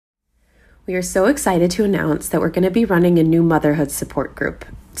We are so excited to announce that we're going to be running a new motherhood support group.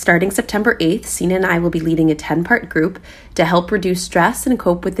 Starting September 8th, Sina and I will be leading a 10-part group to help reduce stress and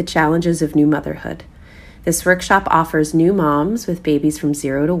cope with the challenges of new motherhood. This workshop offers new moms with babies from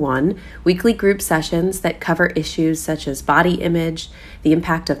 0 to 1 weekly group sessions that cover issues such as body image, the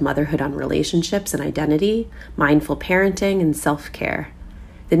impact of motherhood on relationships and identity, mindful parenting, and self-care.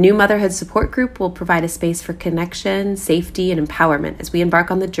 The new motherhood support group will provide a space for connection, safety, and empowerment as we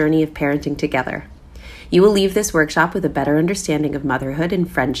embark on the journey of parenting together. You will leave this workshop with a better understanding of motherhood and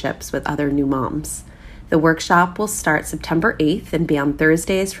friendships with other new moms. The workshop will start September 8th and be on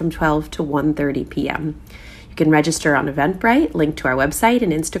Thursdays from 12 to 1:30 p.m. You can register on Eventbrite, linked to our website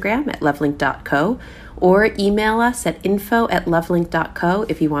and Instagram at lovelink.co, or email us at info@lovelink.co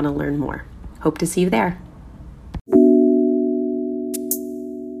if you want to learn more. Hope to see you there.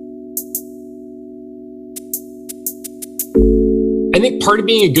 I think part of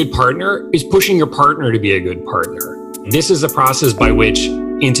being a good partner is pushing your partner to be a good partner. This is a process by which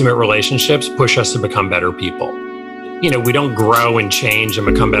intimate relationships push us to become better people. You know, we don't grow and change and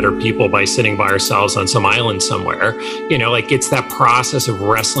become better people by sitting by ourselves on some island somewhere. You know, like it's that process of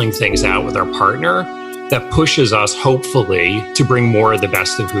wrestling things out with our partner that pushes us, hopefully, to bring more of the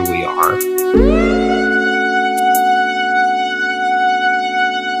best of who we are.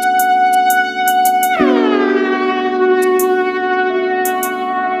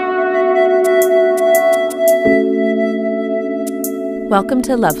 Welcome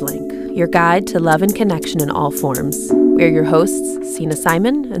to LoveLink, your guide to love and connection in all forms. We are your hosts, Sina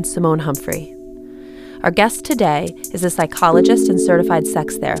Simon and Simone Humphrey. Our guest today is a psychologist and certified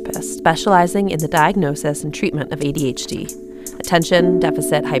sex therapist specializing in the diagnosis and treatment of ADHD, Attention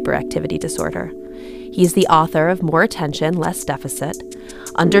Deficit Hyperactivity Disorder. He is the author of More Attention, Less Deficit,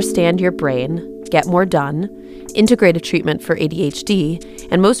 Understand Your Brain, Get More Done, Integrated Treatment for ADHD,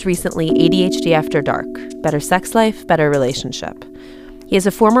 and most recently, ADHD After Dark, Better Sex Life, Better Relationship. He is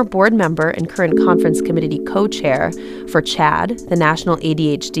a former board member and current conference committee co-chair for CHADD, the National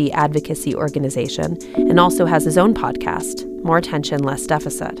ADHD Advocacy Organization, and also has his own podcast, More Attention, Less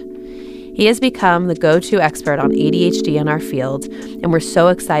Deficit. He has become the go-to expert on ADHD in our field, and we're so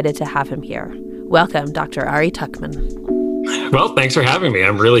excited to have him here. Welcome, Dr. Ari Tuckman. Well, thanks for having me.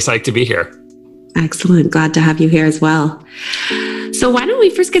 I'm really psyched to be here. Excellent. Glad to have you here as well. So why don't we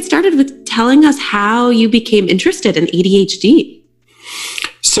first get started with telling us how you became interested in ADHD?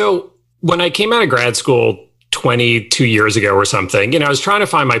 So when I came out of grad school 22 years ago or something, I was trying to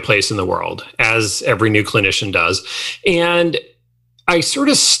find my place in the world, as every new clinician does. And I sort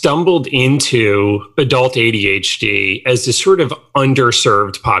of stumbled into adult ADHD as this sort of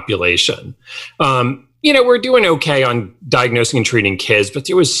underserved population. We're doing okay on diagnosing and treating kids, but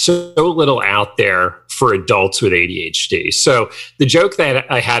there was so little out there for adults with ADHD. So the joke that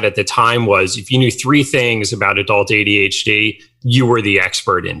I had at the time was, if you knew 3 things about adult ADHD, you were the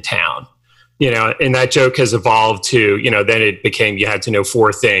expert in town. And that joke has evolved to, then it became you had to know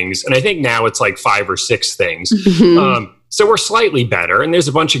 4 things. And I think now it's like 5 or 6 things. Mm-hmm. So we're slightly better. And there's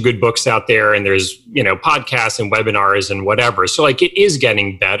a bunch of good books out there, and there's, podcasts and webinars and whatever. So like it is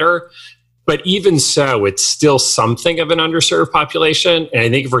getting better. But even so, it's still something of an underserved population. And I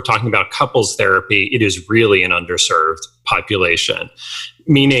think if we're talking about couples therapy, it is really an underserved population.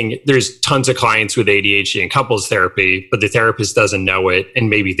 Meaning there's tons of clients with ADHD in couples therapy, but the therapist doesn't know it,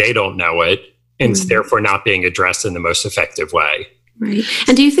 and maybe they don't know it, and it's therefore not being addressed in the most effective way. Right.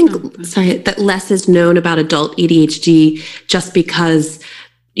 And do you think, that less is known about adult ADHD just because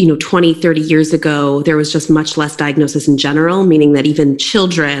 20, 30 years ago, there was just much less diagnosis in general, meaning that even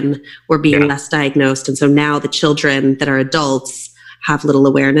children were being less diagnosed. And so now the children that are adults have little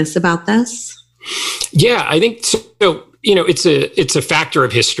awareness about this? Yeah, I think so. It's a factor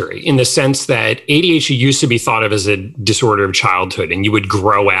of history in the sense that ADHD used to be thought of as a disorder of childhood, and you would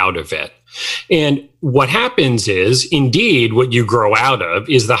grow out of it. And what happens is, indeed, what you grow out of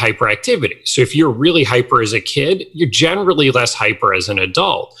is the hyperactivity. So if you're really hyper as a kid, you're generally less hyper as an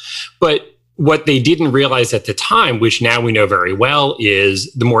adult. But what they didn't realize at the time, which now we know very well,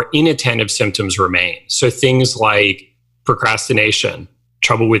 is the more inattentive symptoms remain. So things like procrastination,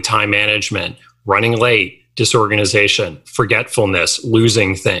 trouble with time management, running late, disorganization, forgetfulness,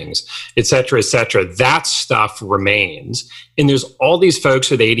 losing things, et cetera, that stuff remains. And there's all these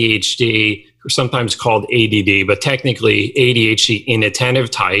folks with ADHD, who are sometimes called ADD, but technically ADHD inattentive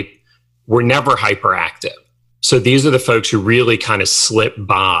type, were never hyperactive. So these are the folks who really kind of slip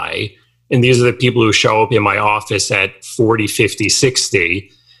by. And these are the people who show up in my office at 40, 50, 60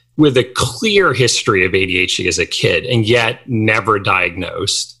 with a clear history of ADHD as a kid, and yet never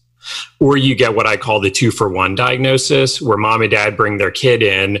diagnosed. Or you get what I call the 2-for-1 diagnosis, where mom and dad bring their kid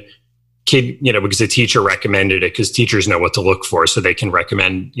in, kid, because the teacher recommended it, because teachers know what to look for, so they can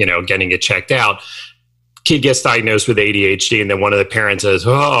recommend, getting it checked out. Kid gets diagnosed with ADHD, and then one of the parents says,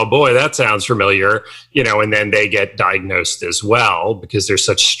 oh boy, that sounds familiar, and then they get diagnosed as well because there's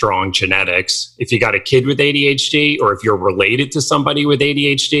such strong genetics. If you got a kid with ADHD, or if you're related to somebody with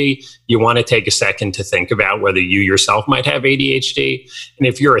ADHD, you want to take a second to think about whether you yourself might have ADHD. And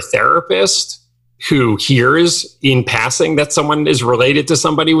if you're a therapist who hears in passing that someone is related to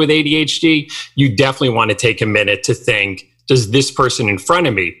somebody with ADHD, you definitely want to take a minute to think, does this person in front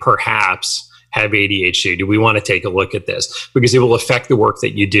of me perhaps have ADHD? Do we want to take a look at this? Because it will affect the work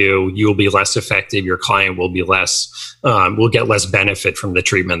that you do. You will be less effective. Your client will be will get less benefit from the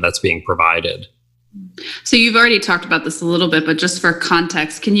treatment that's being provided. So you've already talked about this a little bit, but just for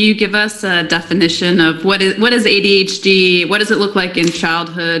context, can you give us a definition of what is ADHD? What does it look like in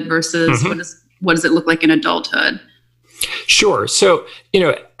childhood versus what does it look like in adulthood? Sure. So,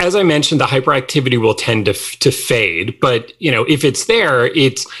 as I mentioned, the hyperactivity will tend to fade, but, if it's there,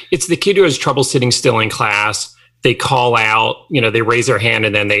 it's the kid who has trouble sitting still in class. They call out, they raise their hand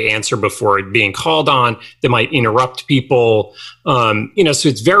and then they answer before being called on. They might interrupt people, so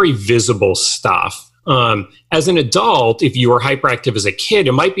it's very visible stuff. As an adult, if you are hyperactive as a kid,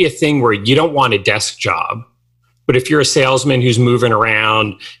 it might be a thing where you don't want a desk job. But if you're a salesman who's moving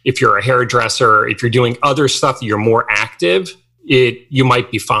around, if you're a hairdresser, if you're doing other stuff that you're more active, you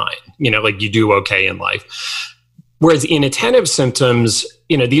might be fine, you do okay in life. Whereas inattentive symptoms,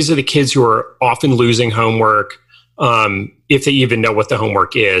 these are the kids who are often losing homework, if they even know what the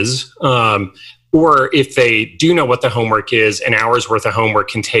homework is. Or if they do know what the homework is, an hour's worth of homework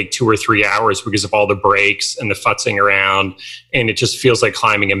can take 2 or 3 hours because of all the breaks and the futzing around. And it just feels like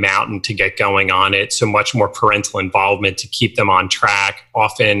climbing a mountain to get going on it. So much more parental involvement to keep them on track,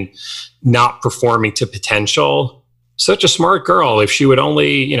 often not performing to potential. Such a smart girl, if she would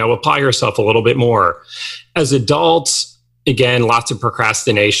only, apply herself a little bit more. As adults, again, lots of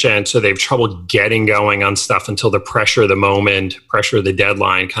procrastination. So they have trouble getting going on stuff until the pressure of the moment, pressure of the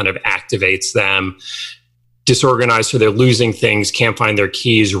deadline kind of activates them. Disorganized, so they're losing things, can't find their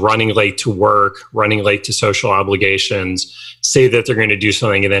keys, running late to work, running late to social obligations, say that they're going to do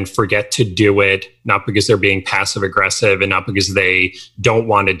something and then forget to do it, not because they're being passive aggressive and not because they don't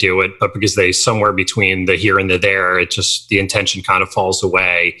want to do it, but because they somewhere between the here and the there, the intention kind of falls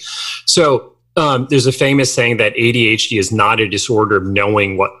away. So there's a famous saying that ADHD is not a disorder of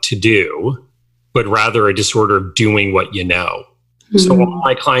knowing what to do, but rather a disorder of doing what you know. So all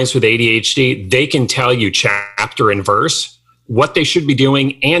my clients with ADHD, they can tell you chapter and verse what they should be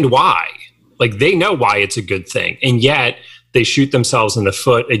doing and why. Like they know why it's a good thing. And yet they shoot themselves in the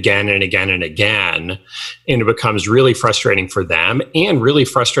foot again and again and again. And it becomes really frustrating for them and really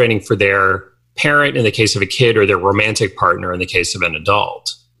frustrating for their parent in the case of a kid or their romantic partner in the case of an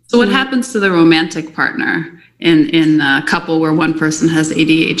adult. So what happens to the romantic partner in a couple where one person has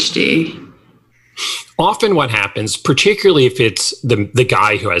ADHD? Often what happens, particularly if it's the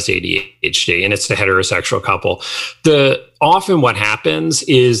guy who has ADHD and it's the heterosexual couple, often what happens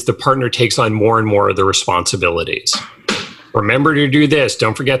is the partner takes on more and more of the responsibilities. Remember to do this.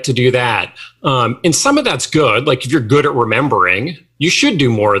 Don't forget to do that. And some of that's good. Like if you're good at remembering, you should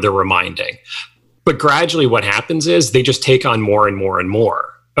do more of the reminding. But gradually what happens is they just take on more and more and more.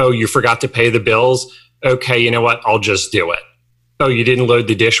 Oh, you forgot to pay the bills? Okay, you know what? I'll just do it. Oh, you didn't load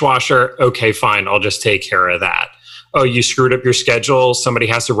the dishwasher? Okay, fine. I'll just take care of that. Oh, you screwed up your schedule. Somebody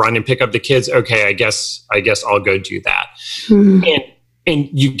has to run and pick up the kids. Okay, I guess I'll go do that. And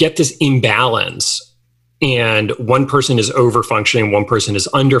you get this imbalance. And one person is over-functioning, one person is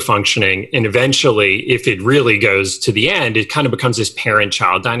under-functioning. And eventually, if it really goes to the end, it kind of becomes this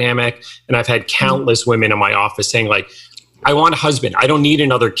parent-child dynamic. And I've had countless women in my office saying, like, I want a husband. I don't need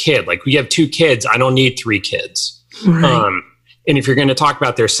another kid. Like, we have 2 kids. I don't need 3 kids. Right. And if you're going to talk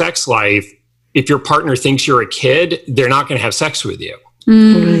about their sex life, if your partner thinks you're a kid, they're not going to have sex with you.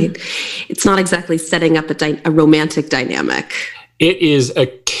 Right. It's not exactly setting up a romantic dynamic. It is a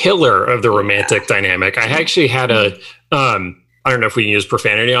killer of the romantic dynamic. I actually had I don't know if we can use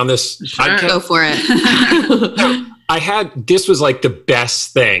profanity on this. Sure. Go for it. This was like the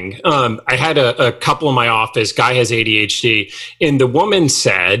best thing. I had a couple in my office, guy has ADHD, and the woman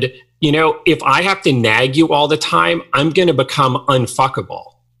said, you know, if I have to nag you all the time, I'm going to become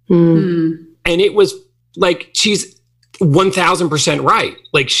unfuckable. And it was like, she's 1000% right.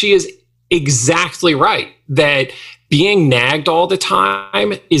 Like she is exactly right that being nagged all the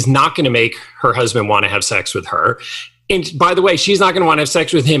time is not going to make her husband want to have sex with her. And by the way, she's not going to want to have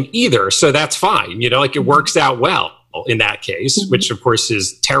sex with him either. So that's fine. You know, like it works out well in that case, which of course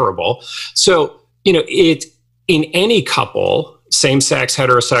is terrible. So, you know, in any couple, same-sex,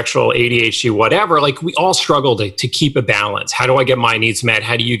 heterosexual, ADHD, whatever, like we all struggle to keep a balance. How do I get my needs met?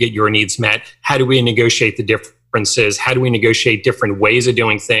 How do you get your needs met? How do we negotiate the differences? How do we negotiate different ways of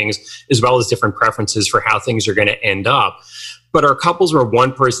doing things, as well as different preferences for how things are going to end up? But our couples where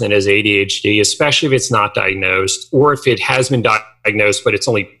one person has ADHD, especially if it's not diagnosed, or if it has been diagnosed, but it's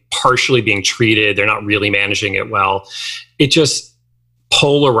only partially being treated, they're not really managing it well, it just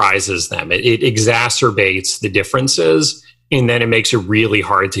polarizes them. It exacerbates the differences, and then it makes it really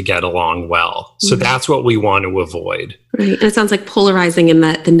hard to get along well. So that's what we want to avoid. Right. And it sounds like polarizing in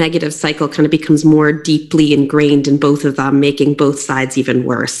that the negative cycle kind of becomes more deeply ingrained in both of them, making both sides even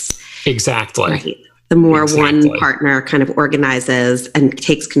worse. Exactly. Right. The more one partner kind of organizes and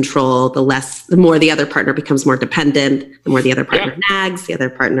takes control, the more the other partner becomes more dependent, the more the other partner nags, the other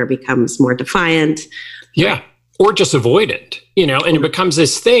partner becomes more defiant. Yeah. Or just avoidant, and it becomes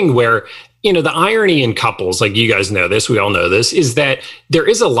this thing where, the irony in couples, like you guys know this, we all know this, is that there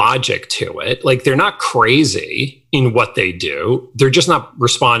is a logic to it. Like they're not crazy in what they do. They're just not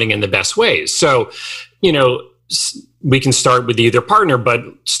responding in the best ways. So, we can start with either partner, but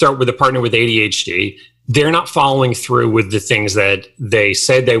start with a partner with ADHD. They're not following through with the things that they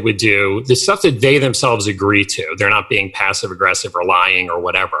said they would do, the stuff that they themselves agree to. They're not being passive aggressive or lying or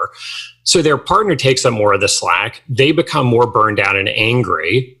whatever. So their partner takes up more of the slack. They become more burned out and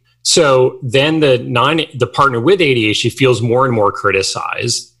angry. So then the partner with ADHD feels more and more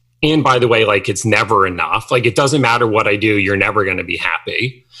criticized. And by the way, like it's never enough. Like it doesn't matter what I do, you're never going to be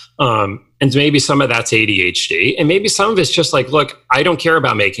happy. And maybe some of that's ADHD. And maybe some of it's just like, look, I don't care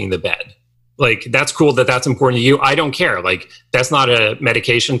about making the bed. Like, that's cool that's important to you. I don't care. Like, that's not a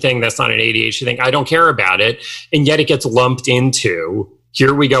medication thing. That's not an ADHD thing. I don't care about it. And yet it gets lumped into,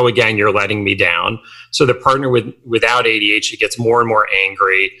 here we go again, you're letting me down. So the partner without ADHD gets more and more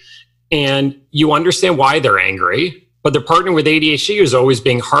angry. And you understand why they're angry. But the partner with ADHD is always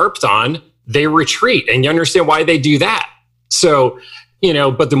being harped on, they retreat. And you understand why they do that. So,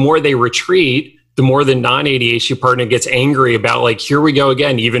 but the more they retreat, the more the non-ADHD partner gets angry about, like, here we go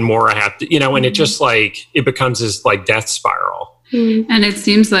again, even more I have to, and it just like, it becomes this like death spiral. And it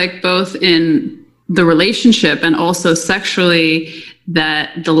seems like both in the relationship and also sexually,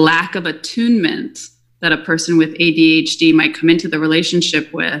 that the lack of attunement that a person with ADHD might come into the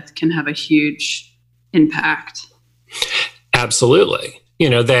relationship with can have a huge impact. Absolutely.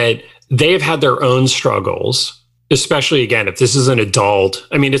 That they've had their own struggles. Especially, again, if this is an adult.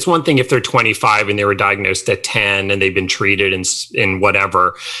 I mean, it's one thing if they're 25 and they were diagnosed at 10 and they've been treated in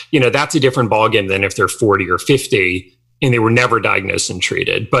whatever, that's a different ballgame than if they're 40 or 50 and they were never diagnosed and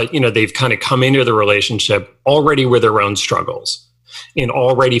treated. But, they've kind of come into the relationship already with their own struggles and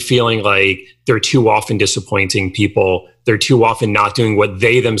already feeling like they're too often disappointing people. They're too often not doing what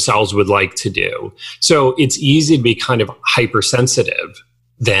they themselves would like to do. So it's easy to be kind of hypersensitive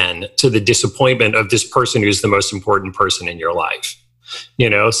then to the disappointment of this person who's the most important person in your life,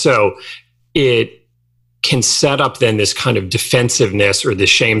 so it can set up then this kind of defensiveness or the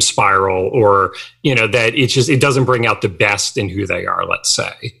shame spiral, or, that it doesn't bring out the best in who they are, let's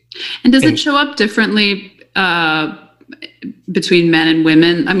say. And does it show up differently between men and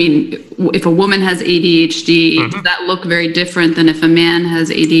women? I mean, if a woman has ADHD, does that look very different than if a man has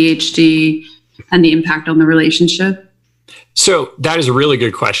ADHD and the impact on the relationship? So that is a really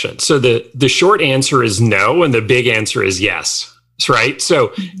good question. So the short answer is no, and the big answer is yes, right?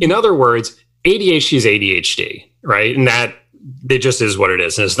 So in other words, ADHD is ADHD, right? And that it just is what it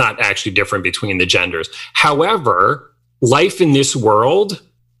is. And it's not actually different between the genders. However, life in this world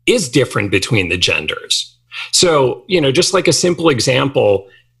is different between the genders. So, just like a simple example,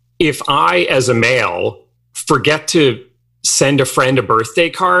 if I, as a male, forget to send a friend a birthday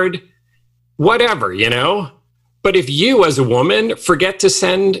card, whatever, But if you, as a woman, forget to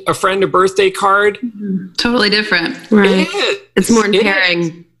send a friend a birthday card, totally different. Right. It's more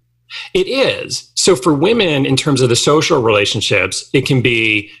impairing. It is. So for women, in terms of the social relationships, it can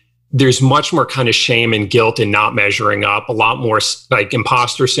be, there's much more kind of shame and guilt in not measuring up, a lot more like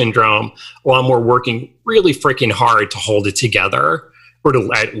imposter syndrome, a lot more working really freaking hard to hold it together or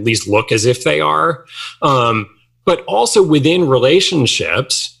to at least look as if they are. But also within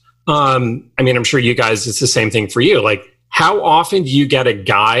relationships, I'm sure you guys, it's the same thing for you. Like, how often do you get a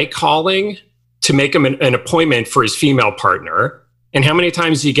guy calling to make him an appointment for his female partner? And how many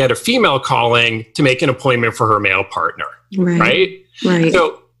times do you get a female calling to make an appointment for her male partner? Right.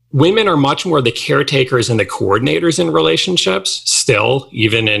 So women are much more the caretakers and the coordinators in relationships still,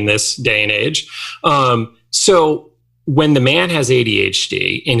 even in this day and age. So when the man has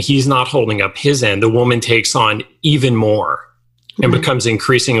ADHD and he's not holding up his end, the woman takes on even more. and becomes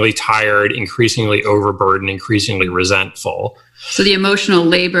increasingly tired, increasingly overburdened, increasingly resentful. So the emotional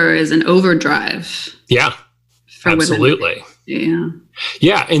labor is an overdrive. Yeah, absolutely. Women.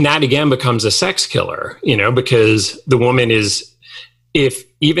 Yeah. And that again becomes a sex killer, because the woman is,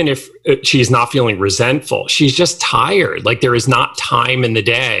 even if she's not feeling resentful, she's just tired. Like there is not time in the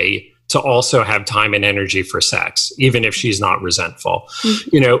day to also have time and energy for sex, even if she's not resentful,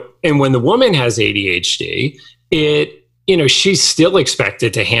 and when the woman has ADHD, she's still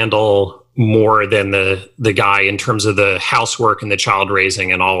expected to handle more than the guy in terms of the housework and the child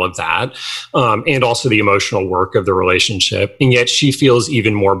raising and all of that, and also the emotional work of the relationship. And yet she feels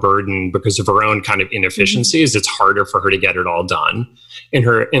even more burdened because of her own kind of inefficiencies. It's harder for her to get it all done. And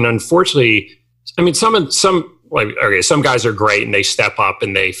unfortunately, I mean, some guys are great and they step up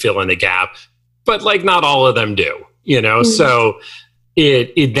and they fill in the gap, but like not all of them do, So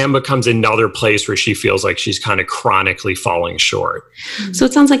it then becomes another place where she feels like she's kind of chronically falling short. So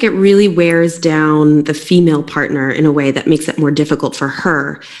it sounds like it really wears down the female partner in a way that makes it more difficult for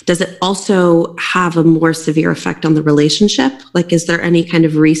her. Does it also have a more severe effect on the relationship? Like, is there any kind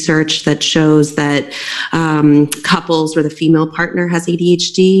of research that shows that couples where the female partner has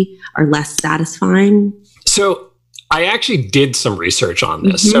ADHD are less satisfying? So I actually did some research on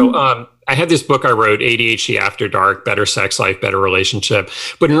this. So I had this book I wrote, ADHD After Dark, Better Sex Life, Better Relationship.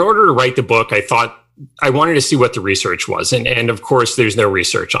 But in order to write the book, I thought I wanted to see what the research was. And of course, there's no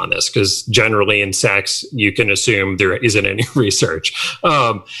research on this because generally in sex, you can assume there isn't any research.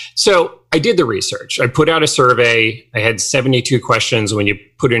 So I did the research. I put out a survey. I had 72 questions. When you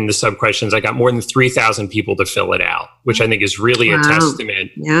put in the sub-questions, I got more than 3,000 people to fill it out, which I think is really a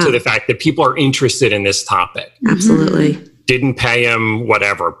testament to the fact that people are interested in this topic. Absolutely. Didn't pay them,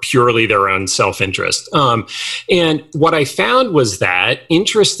 whatever, purely their own self-interest. And what I found was that,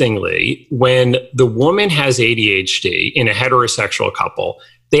 interestingly, when the woman has ADHD in a heterosexual couple,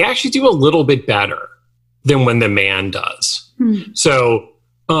 they actually do a little bit better than when the man does. So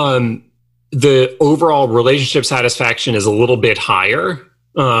the overall relationship satisfaction is a little bit higher.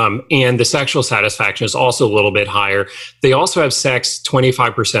 And the sexual satisfaction is also a little bit higher. They also have sex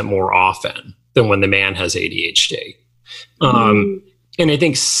 25% more often than when the man has ADHD. And I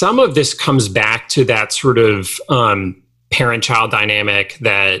think some of this comes back to that sort of parent-child dynamic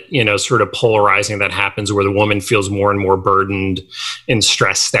that, sort of polarizing that happens where the woman feels more and more burdened and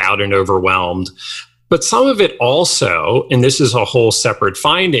stressed out and overwhelmed. But some of it also, and this is a whole separate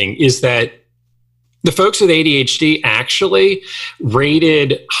finding, is that the folks with ADHD actually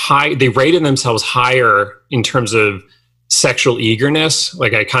rated themselves higher in terms of sexual eagerness.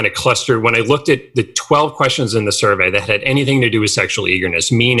 Like I kind of clustered when I looked at the 12 questions in the survey that had anything to do with sexual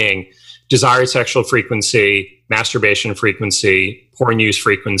eagerness, meaning desired sexual frequency, masturbation frequency, porn use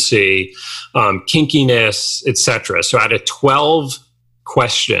frequency, kinkiness, etc. So out of 12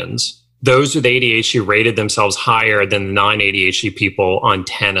 questions, those with ADHD rated themselves higher than the non-ADHD people on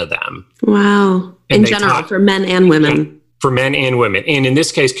 10 of them. Wow. In general, for men and women. For men and women. And in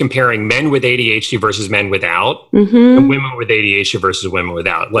this case, comparing men with ADHD versus men without, and women with ADHD versus women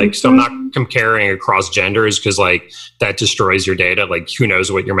without. Like, so I'm not comparing across genders because like that destroys your data. Like who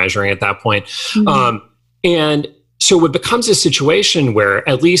knows what you're measuring at that point. And so it becomes a situation where,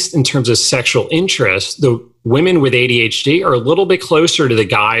 at least in terms of sexual interest, the women with ADHD are a little bit closer to the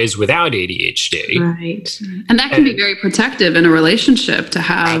guys without ADHD. Right. And that can be very protective in a relationship to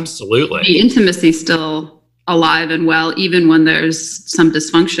have the intimacy still alive and well, even when there's some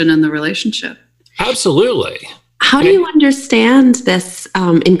dysfunction in the relationship. Absolutely. How do you understand this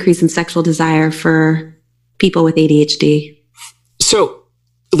increase in sexual desire for people with ADHD? So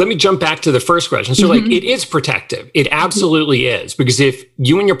let me jump back to the first question. So like it is protective. It absolutely is. Because if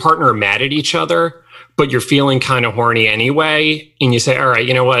you and your partner are mad at each other, but you're feeling kind of horny anyway, and you say, all right,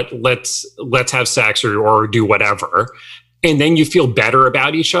 you know what, let's have sex or do whatever. And then you feel better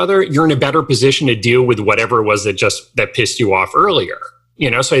about each other, you're in a better position to deal with whatever it was that pissed you off earlier.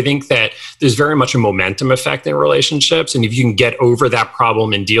 So I think that there's very much a momentum effect in relationships. And if you can get over that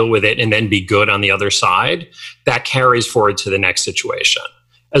problem and deal with it and then be good on the other side, that carries forward to the next situation.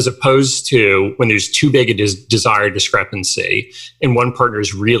 As opposed to when there's too big a desire discrepancy and one partner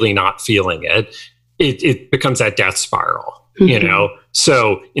is really not feeling it, it becomes that death spiral.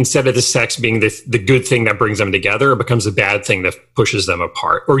 So instead of the sex being the good thing that brings them together, it becomes a bad thing that pushes them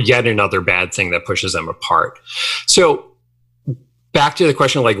apart, or yet another bad thing that pushes them apart. So back to the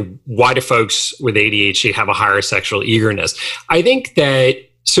question, like, why do folks with ADHD have a higher sexual eagerness? I think that,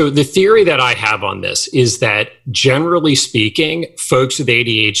 so the theory that I have on this is that generally speaking, folks with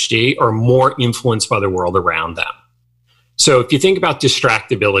ADHD are more influenced by the world around them. So if you think about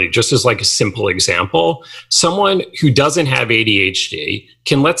distractibility, just as like a simple example, someone who doesn't have ADHD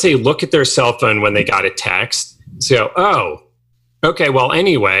can, let's say, look at their cell phone when they got a text, say, oh, okay, well,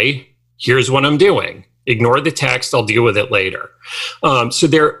 anyway, here's what I'm doing. Ignore the text, I'll deal with it later. So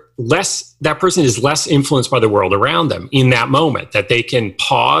that person is less influenced by the world around them in that moment, that they can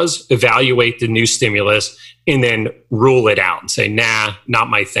pause, evaluate the new stimulus, and then rule it out and say, nah, not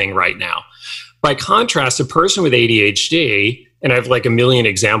my thing right now. By contrast, a person with ADHD, and I have like a million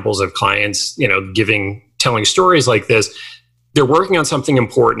examples of clients, telling stories like this, they're working on something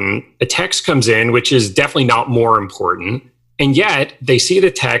important. A text comes in, which is definitely not more important. And yet they see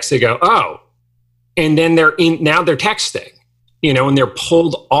the text, they go, oh, and then now they're texting, and they're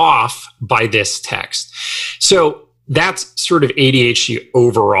pulled off by this text. So that's sort of ADHD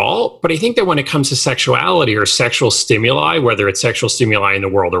overall. But I think that when it comes to sexuality or sexual stimuli, whether it's sexual stimuli in the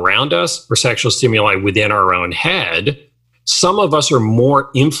world around us or sexual stimuli within our own head, some of us are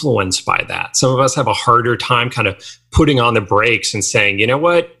more influenced by that. Some of us have a harder time kind of putting on the brakes and saying, you know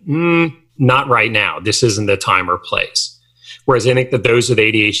what, not right now. This isn't the time or place. Whereas I think that those with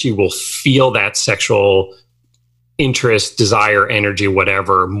ADHD will feel that sexual interest, desire, energy,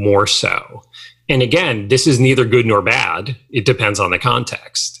 whatever, more so. And again, this is neither good nor bad. It depends on the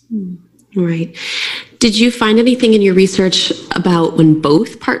context. Right. Did you find anything in your research about when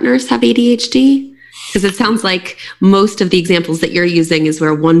both partners have ADHD? Because it sounds like most of the examples that you're using is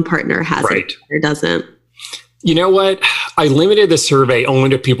where one partner has it or doesn't. You know what? I limited the survey only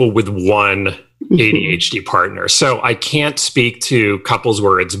to people with one ADHD partner. So I can't speak to couples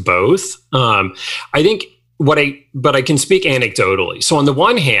where it's both. I think but I can speak anecdotally. So on the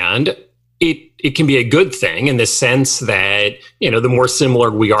one hand, it can be a good thing in the sense that, the more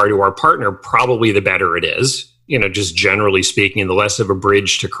similar we are to our partner, probably the better it is, just generally speaking, and the less of a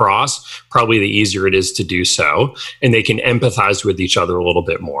bridge to cross, probably the easier it is to do so. And they can empathize with each other a little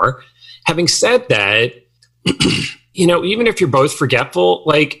bit more. Having said that, even if you're both forgetful,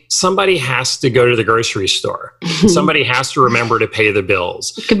 like somebody has to go to the grocery store. Somebody has to remember to pay the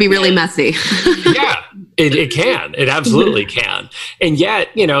bills. It could be really messy. Yeah, it can. It absolutely can. And yet,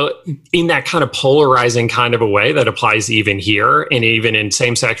 in that kind of polarizing kind of a way that applies even here and even in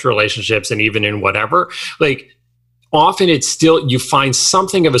same-sex relationships and even in whatever, like often it's still, you find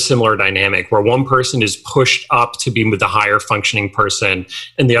something of a similar dynamic where one person is pushed up to be with the higher functioning person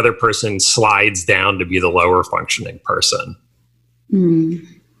and the other person slides down to be the lower functioning person.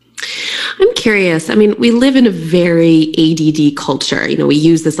 I'm curious. I mean, we live in a very ADD culture. We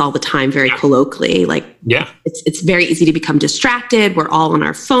use this all the time, very colloquially. Like, it's very easy to become distracted. We're all on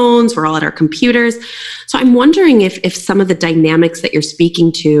our phones. We're all at our computers. So I'm wondering if some of the dynamics that you're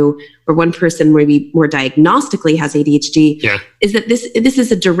speaking to, where one person maybe more diagnostically has ADHD, is that this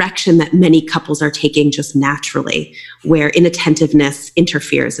is a direction that many couples are taking just naturally, where inattentiveness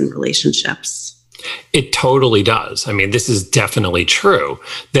interferes in relationships. It totally does. I mean, this is definitely true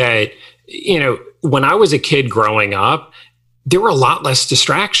that, when I was a kid growing up, there were a lot less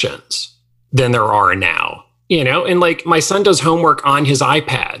distractions than there are now, and like my son does homework on his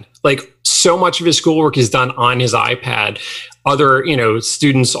iPad. Like so much of his schoolwork is done on his iPad. Other,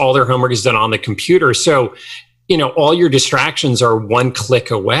 students, all their homework is done on the computer. So, all your distractions are one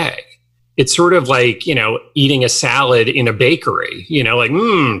click away. It's sort of like, eating a salad in a bakery, like,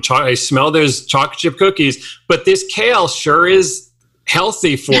 I smell those chocolate chip cookies, but this kale sure is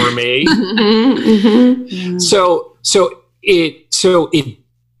healthy for me. So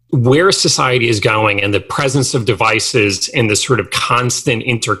where society is going and the presence of devices and the sort of constant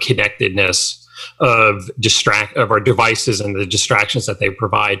interconnectedness of our devices and the distractions that they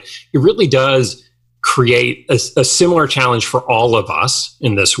provide, it really does create a similar challenge for all of us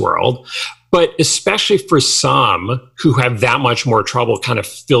in this world, but especially for some who have that much more trouble kind of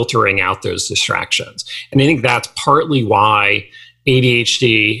filtering out those distractions. And I think that's partly why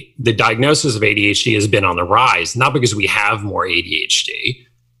ADHD, the diagnosis of ADHD has been on the rise, not because we have more ADHD,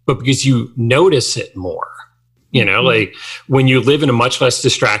 but because you notice it more. Like when you live in a much less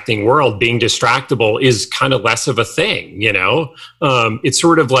distracting world, being distractible is kind of less of a thing, It's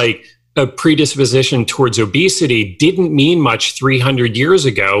sort of like a predisposition towards obesity didn't mean much 300 years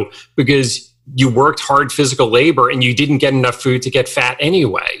ago because you worked hard physical labor and you didn't get enough food to get fat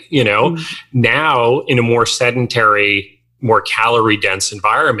anyway, Now in a more sedentary, more calorie dense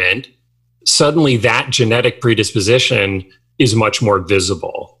environment, suddenly that genetic predisposition is much more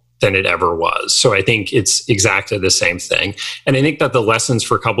visible than it ever was. So I think it's exactly the same thing. And I think that the lessons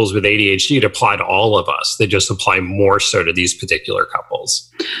for couples with ADHD apply to all of us. They just apply more so to these particular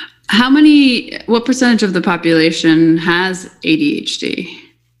couples. What percentage of the population has ADHD?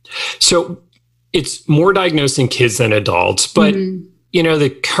 So It's more diagnosed in kids than adults, but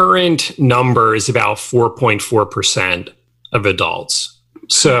the current number is about 4.4% of adults.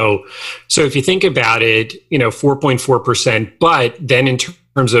 So if you think about it, 4.4%, but then in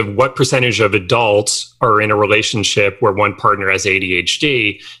terms of what percentage of adults are in a relationship where one partner has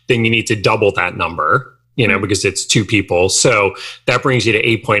ADHD, then you need to double that number, because it's two people. So that brings you to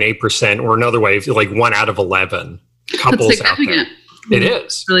 8.8%, or another way, like 1 out of 11 couples out there. It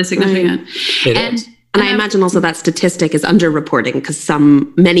is. Really significant. It is. And I imagine also that statistic is underreporting because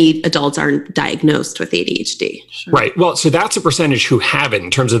many adults aren't diagnosed with ADHD. Sure. Right. Well, so that's a percentage who have it.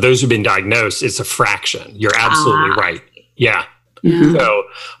 In terms of those who've been diagnosed, it's a fraction. You're absolutely right. Yeah.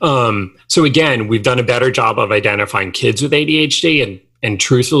 Mm-hmm. So again, we've done a better job of identifying kids with ADHD and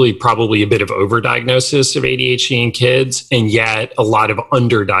truthfully, probably a bit of overdiagnosis of ADHD in kids, and yet a lot of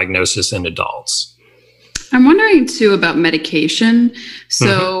underdiagnosis in adults. I'm wondering too about medication.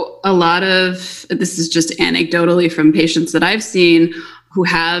 So a lot of, this is just anecdotally from patients that I've seen who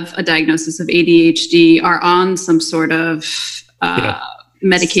have a diagnosis of ADHD are on some sort of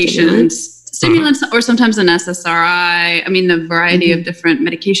medications, stimulants, or sometimes an SSRI. I mean, a variety of different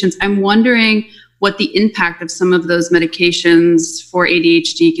medications. I'm wondering what the impact of some of those medications for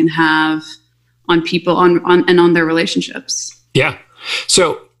ADHD can have on people on their relationships. Yeah.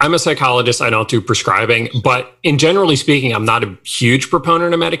 So I'm a psychologist. I don't do prescribing, but in generally speaking, I'm not a huge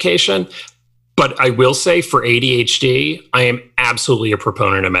proponent of medication. But I will say for ADHD, I am absolutely a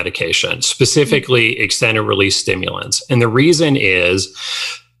proponent of medication, specifically extended release stimulants. And the reason is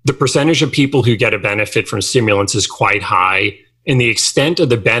the percentage of people who get a benefit from stimulants is quite high. And the extent of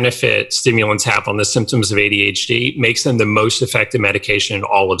the benefit stimulants have on the symptoms of ADHD makes them the most effective medication in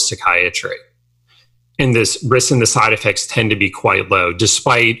all of psychiatry. And this risk and the side effects tend to be quite low,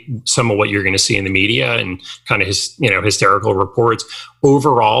 despite some of what you're going to see in the media and kind of hysterical reports.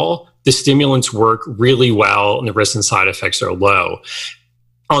 Overall, the stimulants work really well and the risks and side effects are low.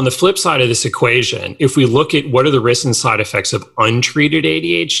 On the flip side of this equation, if we look at what are the risks and side effects of untreated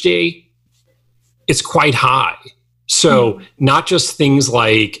ADHD, it's quite high. So not just things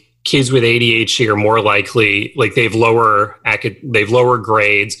like kids with ADHD are more likely, like they've lower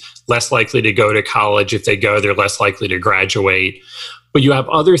grades, less likely to go to college. If they go, they're less likely to graduate. But you have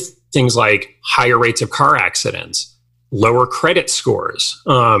other things like higher rates of car accidents, lower credit scores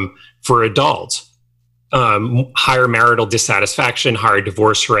for adults, higher marital dissatisfaction, higher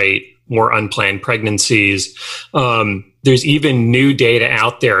divorce rate, more unplanned pregnancies. There's even new data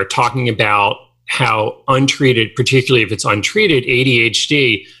out there talking about how untreated, particularly if it's untreated,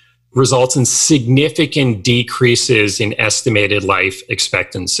 ADHD results in significant decreases in estimated life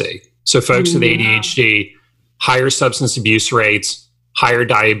expectancy. So folks with ADHD, higher substance abuse rates, higher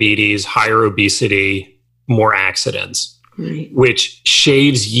diabetes, higher obesity, more accidents, which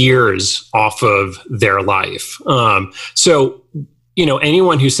shaves years off of their life. So,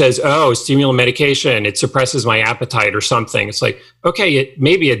 anyone who says, oh, stimulant medication, it suppresses my appetite or something, it's like, okay,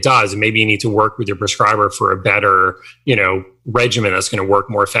 maybe it does. And maybe you need to work with your prescriber for a better, regimen that's going to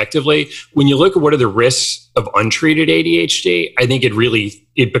work more effectively. When you look at what are the risks of untreated ADHD, I think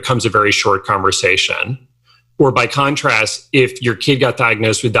it becomes a very short conversation. Or by contrast, if your kid got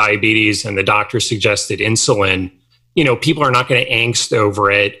diagnosed with diabetes and the doctor suggested insulin, people are not going to angst over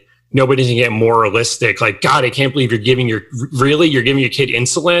it. Nobody's going to get moralistic. Like, God, I can't believe you're giving your kid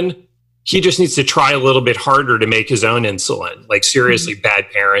insulin. He just needs to try a little bit harder to make his own insulin. Like, seriously, bad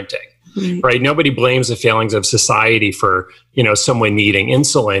parenting, right? Nobody blames the failings of society for, someone needing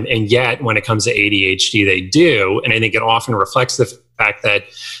insulin. And yet when it comes to ADHD, they do. And I think it often reflects the fact that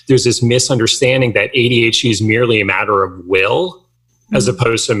there's this misunderstanding that ADHD is merely a matter of will as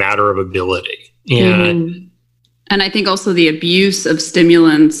opposed to a matter of ability. And I think also the abuse of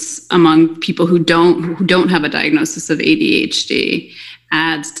stimulants among people who don't have a diagnosis of ADHD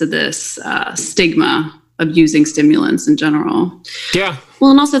adds to this stigma of using stimulants in general. Yeah.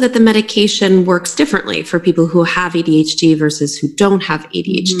 Well, and also that the medication works differently for people who have ADHD versus who don't have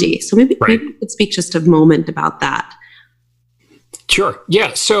ADHD. So maybe we could speak just a moment about that. Sure.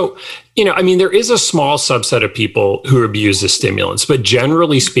 Yeah. So, there is a small subset of people who abuse the stimulants, but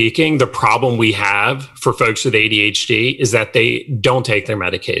generally speaking, the problem we have for folks with ADHD is that they don't take their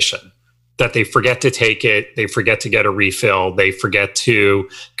medication, that they forget to take it, they forget to get a refill, they forget to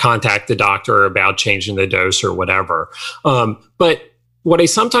contact the doctor about changing the dose or whatever. But what I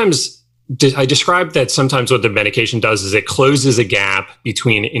describe that sometimes what the medication does is it closes a gap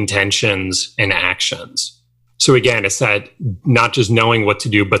between intentions and actions. So again, it's that not just knowing what to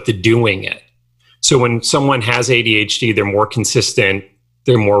do, but the doing it. So when someone has ADHD, they're more consistent,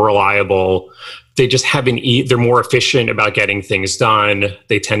 they're more reliable, they just have they're more efficient about getting things done.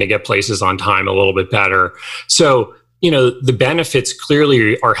 They tend to get places on time a little bit better. So, the benefits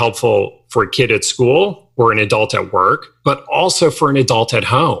clearly are helpful for a kid at school or an adult at work, but also for an adult at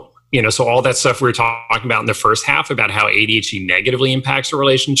home. So all that stuff we were talking about in the first half about how ADHD negatively impacts a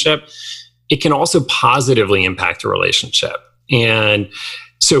relationship, it can also positively impact a relationship. And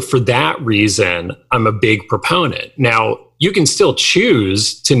so for that reason, I'm a big proponent. Now, you can still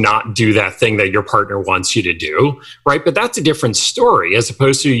choose to not do that thing that your partner wants you to do, right? But that's a different story as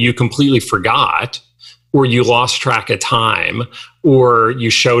opposed to you completely forgot, or you lost track of time, or you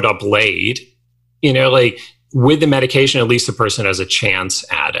showed up late. With the medication, at least the person has a chance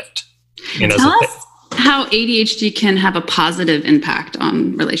at it. Tell us how ADHD can have a positive impact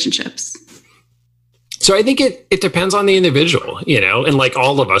on relationships. So I think it depends on the individual, and like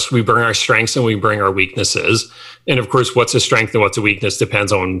all of us, we bring our strengths and we bring our weaknesses. And of course, what's a strength and what's a weakness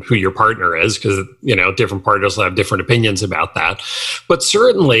depends on who your partner is, because, different partners will have different opinions about that. But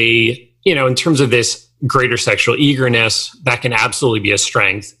certainly, in terms of this greater sexual eagerness, that can absolutely be a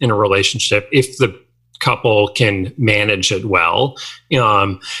strength in a relationship if the couple can manage it well.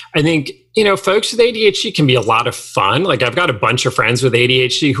 I think, folks with ADHD can be a lot of fun. Like I've got a bunch of friends with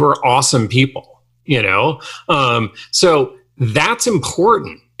ADHD who are awesome people. So that's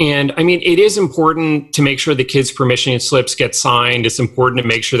important. And I mean, it is important to make sure the kids' permission slips get signed. It's important to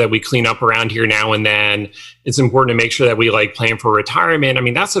make sure that we clean up around here now and then. It's important to make sure that we plan for retirement. I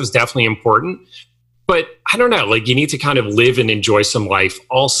mean, that stuff's definitely important. But I don't know, you need to kind of live and enjoy some life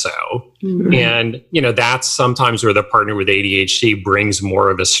also. Mm-hmm. And, that's sometimes where the partner with ADHD brings more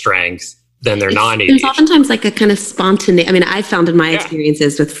of a strength than their non-ADHD. There's oftentimes a kind of spontaneity. I mean, I've found in my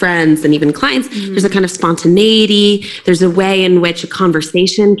experiences with friends and even clients, there's a kind of spontaneity. There's a way in which a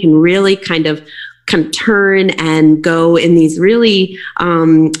conversation can really kind of turn and go in these really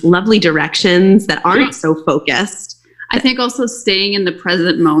lovely directions that aren't so focused. I think also staying in the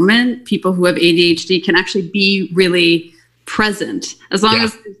present moment, people who have ADHD can actually be really present as long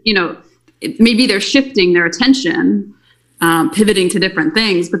as, maybe they're shifting their attention, pivoting to different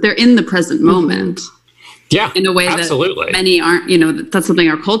things, but they're in the present moment. Yeah, in a way absolutely. That many aren't, that's something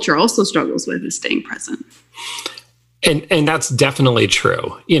our culture also struggles with, is staying present. And that's definitely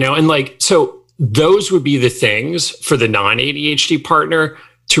true, and so those would be the things for the non-ADHD partner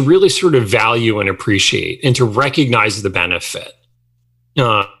to really sort of value and appreciate and to recognize the benefit.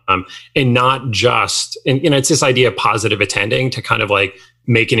 And not just, and it's this idea of positive attending, to kind of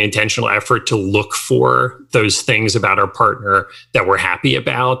make an intentional effort to look for those things about our partner that we're happy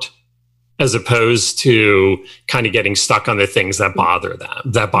about, as opposed to kind of getting stuck on the things that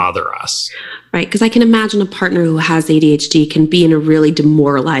bother us. Right. Because I can imagine a partner who has ADHD can be in a really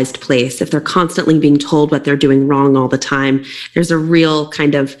demoralized place if they're constantly being told what they're doing wrong all the time. There's a real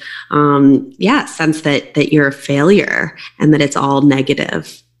kind of, sense that you're a failure and that it's all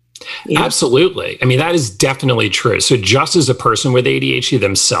negative. Yeah. Absolutely. I mean, that is definitely true. So just as a person with ADHD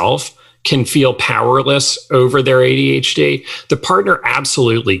themselves can feel powerless over their ADHD, the partner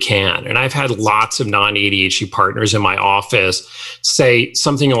absolutely can. And I've had lots of non-ADHD partners in my office say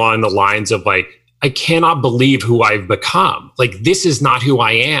something along the lines of I cannot believe who I've become. This is not who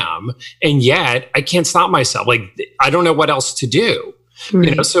I am. And yet I can't stop myself. I don't know what else to do.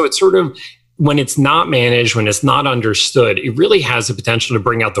 Right. So it's sort of, when it's not managed, when it's not understood, it really has the potential to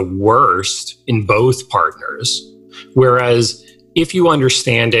bring out the worst in both partners. Whereas if you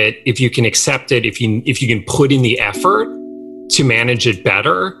understand it, if you can accept it, if you can put in the effort to manage it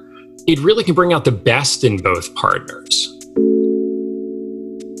better, it really can bring out the best in both partners.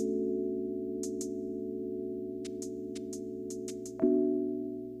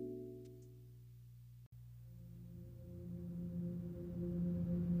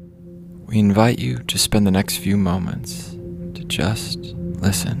 We invite you to spend the next few moments to just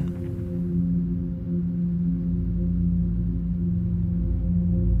listen.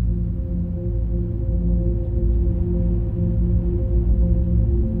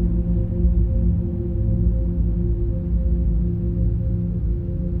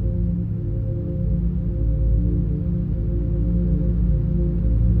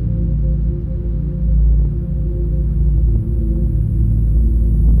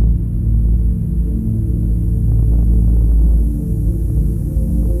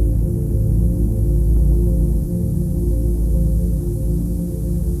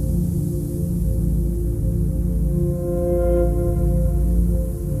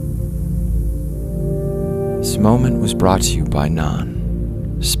 This moment was brought to you by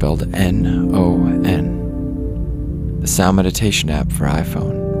Non, spelled N-O-N, the sound meditation app for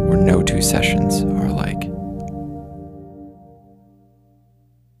iPhone, where no two sessions are alike.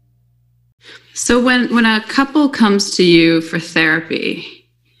 So when a couple comes to you for therapy,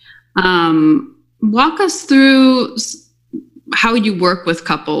 walk us through how you work with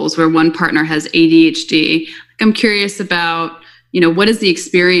couples where one partner has ADHD. I'm curious about, what is the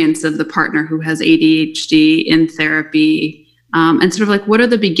experience of the partner who has ADHD in therapy, and sort of like, what are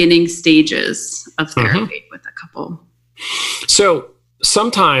the beginning stages of therapy with a couple? So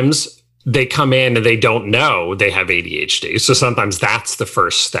sometimes they come in and they don't know they have ADHD. So sometimes that's the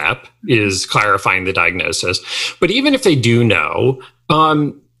first step, is clarifying the diagnosis. But even if they do know,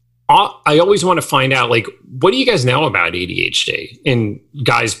 I always want to find out, like, what do you guys know about ADHD? And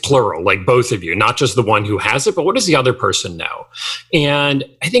guys, plural, like both of you, not just the one who has it, but what does the other person know? And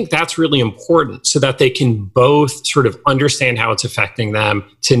I think that's really important so that they can both sort of understand how it's affecting them,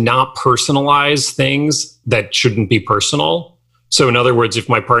 to not personalize things that shouldn't be personal. So in other words, if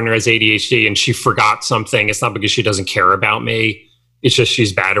my partner has ADHD and she forgot something, it's not because she doesn't care about me. It's just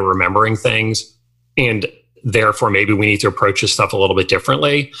she's bad at remembering things. And therefore, maybe we need to approach this stuff a little bit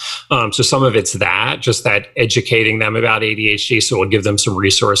differently. So some of it's that, just that educating them about ADHD. So we'll give them some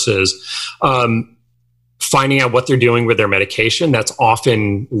resources. Finding out what they're doing with their medication. That's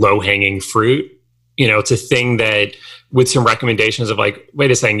often low-hanging fruit. It's a thing that, with some recommendations of like,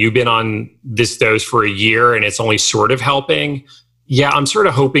 wait a second, you've been on this dose for a year and it's only sort of helping. Yeah, I'm sort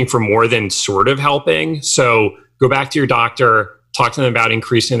of hoping for more than sort of helping. So go back to your doctor, talk to them about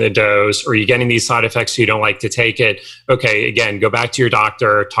increasing the dose. Or you're getting these side effects, so you don't like to take it. Okay, again, go back to your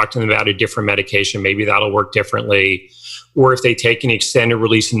doctor, talk to them about a different medication. Maybe that'll work differently. Or if they take an extended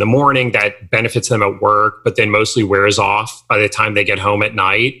release in the morning, that benefits them at work, but then mostly wears off by the time they get home at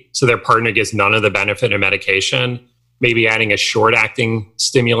night. So their partner gets none of the benefit of medication. Maybe adding a short-acting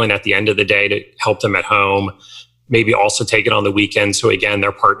stimulant at the end of the day to help them at home. Maybe also take it on the weekend. So again,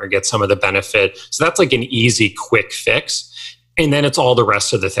 their partner gets some of the benefit. So that's like an easy, quick fix. And then it's all the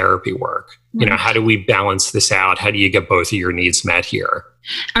rest of the therapy work. How do we balance this out? How do you get both of your needs met here?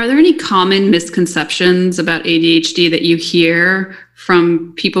 Are there any common misconceptions about ADHD that you hear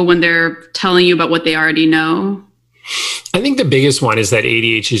from people when they're telling you about what they already know? I think the biggest one is that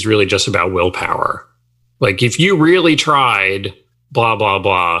ADHD is really just about willpower. Like, if you really tried, blah, blah,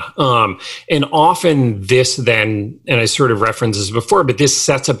 blah. And often this then, and I sort of referenced this before, but this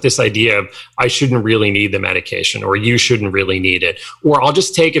sets up this idea of, I shouldn't really need the medication, or you shouldn't really need it, or I'll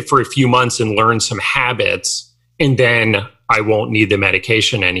just take it for a few months and learn some habits, and then I won't need the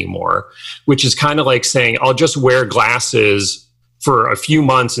medication anymore, which is kind of like saying, I'll just wear glasses for a few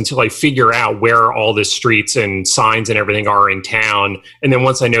months until I figure out where all the streets and signs and everything are in town. And then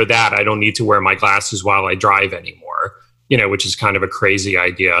once I know that, I don't need to wear my glasses while I drive anymore. Which is kind of a crazy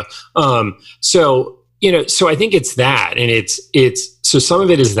idea. So I think it's that. And so some of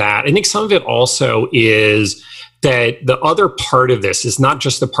it is that. I think some of it also is that the other part of this is not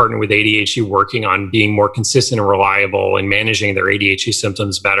just the partner with ADHD working on being more consistent and reliable and managing their ADHD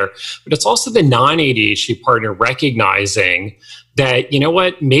symptoms better, but it's also the non-ADHD partner recognizing that,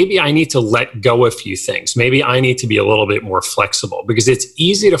 maybe I need to let go a few things. Maybe I need to be a little bit more flexible, because it's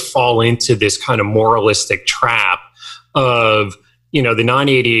easy to fall into this kind of moralistic trap of, the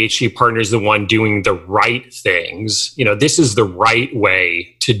non-ADHD partner is the one doing the right things. This is the right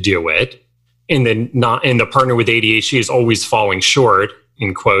way to do it. And the partner with ADHD is always falling short,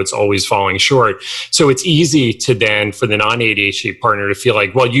 in quotes, always falling short. So it's easy to then, for the non-ADHD partner to feel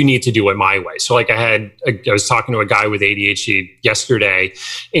like, well, you need to do it my way. So like I was talking to a guy with ADHD yesterday,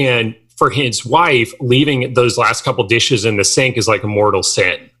 and for his wife, leaving those last couple dishes in the sink is like a mortal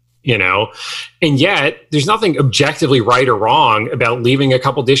sin. And yet there's nothing objectively right or wrong about leaving a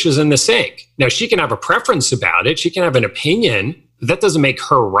couple dishes in the sink. Now, she can have a preference about it. She can have an opinion. That doesn't make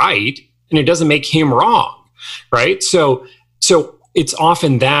her right, and it doesn't make him wrong, right? So it's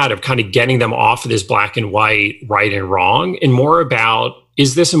often that of kind of getting them off of this black and white, right and wrong, and more about,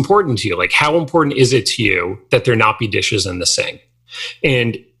 is this important to you? Like, how important is it to you that there not be dishes in the sink?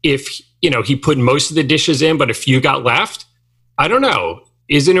 And if, he put most of the dishes in, but a few got left, I don't know.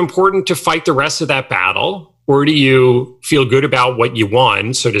 Is it important to fight the rest of that battle? Or do you feel good about what you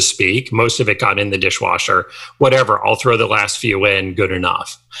won, so to speak? Most of it got in the dishwasher. Whatever, I'll throw the last few in, good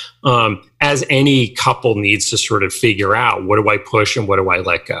enough. As any couple needs to sort of figure out, what do I push and what do I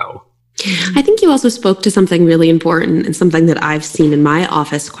let go? I think you also spoke to something really important, and something that I've seen in my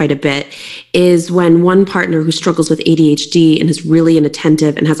office quite a bit, is when one partner who struggles with ADHD and is really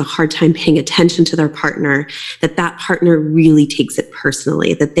inattentive and has a hard time paying attention to their partner, that partner really takes it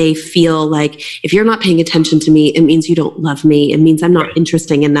personally, that they feel like, if you're not paying attention to me, it means you don't love me. It means I'm not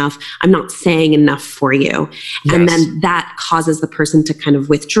interesting enough. I'm not saying enough for you. Yes. And then that causes the person to kind of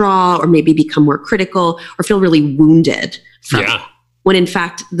withdraw, or maybe become more critical, or feel really wounded from it. When in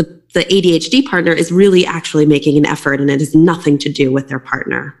fact, the the ADHD partner is really actually making an effort and it has nothing to do with their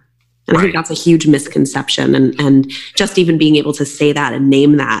partner. And I think that's a huge misconception. And just even being able to say that and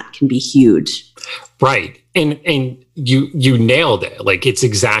name that can be huge. Right. And you nailed it. Like, it's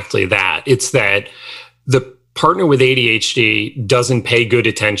exactly that. It's that the partner with ADHD doesn't pay good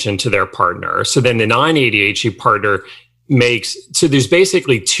attention to their partner. So then the non-ADHD partner so there's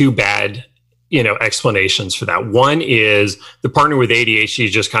basically two bad explanations for that. One is the partner with ADHD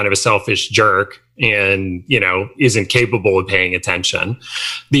is just kind of a selfish jerk and, isn't capable of paying attention.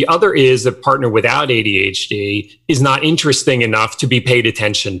 The other is the partner without ADHD is not interesting enough to be paid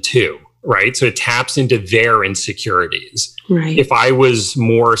attention to, right? So it taps into their insecurities. Right. If I was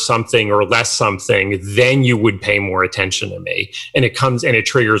more something or less something, then you would pay more attention to me. And it comes and it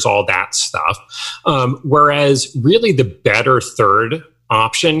triggers all that stuff. Whereas really the better third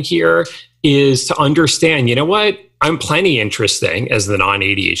option here is to understand, you know what? I'm plenty interesting as the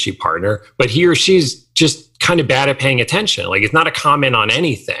non-ADHD partner, but he or she's just kind of bad at paying attention. Like, it's not a comment on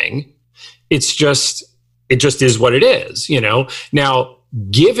anything. It just is what it is, Now,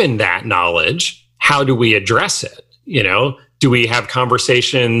 given that knowledge, how do we address it? Do we have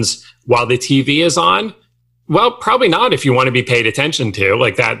conversations while the TV is on? Well, probably not if you want to be paid attention to.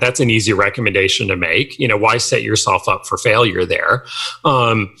 Like, that's an easy recommendation to make. Why set yourself up for failure there?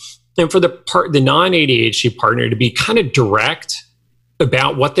 And for the non-ADHD partner to be kind of direct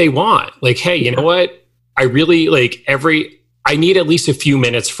about what they want. Like, hey, you know what? I really I need at least a few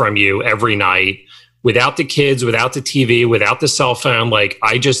minutes from you every night without the kids, without the TV, without the cell phone. Like,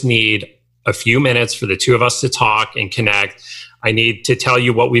 I just need a few minutes for the two of us to talk and connect. I need to tell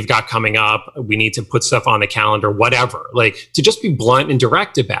you what we've got coming up. We need to put stuff on the calendar, whatever. Like, to just be blunt and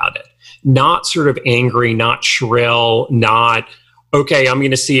direct about it, not sort of angry, not shrill, not, okay, I'm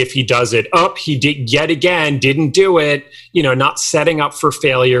going to see if he does it. He did yet again, didn't do it, not setting up for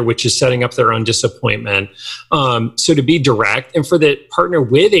failure, which is setting up their own disappointment. So to be direct, and for the partner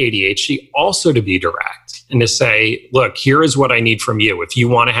with ADHD also to be direct and to say, look, here is what I need from you. If you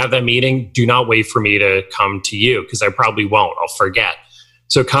want to have that meeting, do not wait for me to come to you, because I probably won't. I'll forget.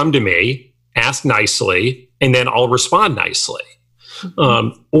 So come to me, ask nicely, and then I'll respond nicely.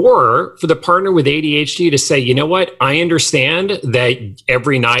 Or for the partner with ADHD to say, you know what, I understand that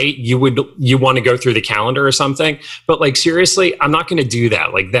every night you want to go through the calendar or something, but like, seriously, I'm not going to do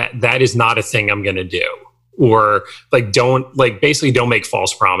that. Like, that is not a thing I'm going to do. Or basically don't make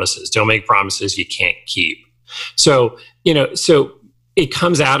false promises. Don't make promises you can't keep. So it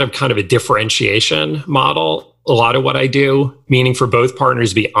comes out of kind of a differentiation model. A lot of what I do, meaning for both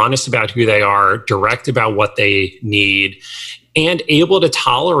partners, be honest about who they are, direct about what they need, and able to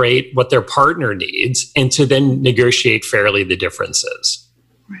tolerate what their partner needs, and to then negotiate fairly the differences.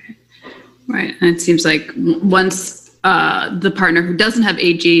 Right. And it seems like once the partner who doesn't have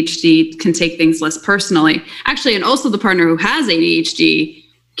ADHD can take things less personally, actually, and also the partner who has ADHD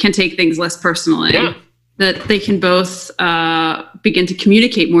can take things less personally, that they can both begin to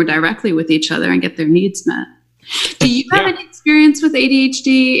communicate more directly with each other and get their needs met. Do you have any experience with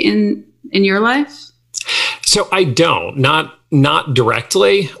ADHD in your life? So I don't, not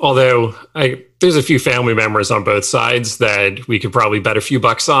directly, although there's a few family members on both sides that we could probably bet a few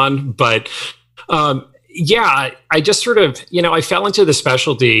bucks on. But I just sort of, I fell into the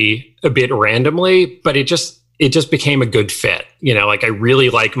specialty a bit randomly, but it just became a good fit. I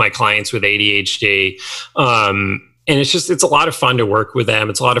really like my clients with ADHD. And it's a lot of fun to work with them.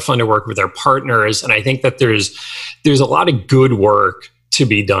 It's a lot of fun to work with their partners. And I think that there's a lot of good work to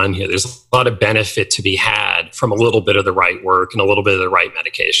be done here. There's a lot of benefit to be had from a little bit of the right work and a little bit of the right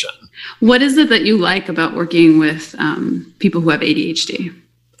medication. What is it that you like about working with people who have ADHD?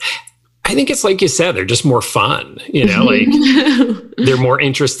 I think it's like you said, they're just more fun, they're more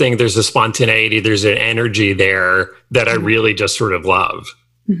interesting. There's a spontaneity, there's an energy there that I really just sort of love.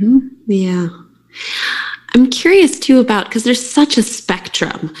 Mm-hmm. Yeah. I'm curious too about, because there's such a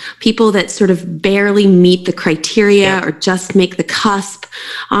spectrum, people that sort of barely meet the criteria or just make the cusp.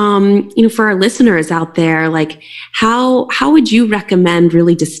 For our listeners out there, like how would you recommend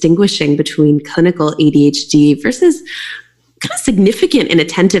really distinguishing between clinical ADHD versus kind of significant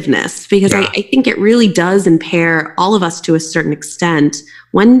inattentiveness? Because I think it really does impair all of us to a certain extent.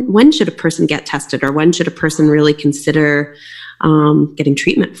 When should a person get tested, or when should a person really consider getting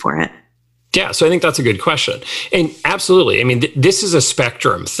treatment for it? Yeah, so I think that's a good question. And absolutely, I mean, this is a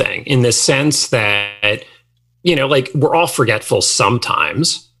spectrum thing in the sense that, we're all forgetful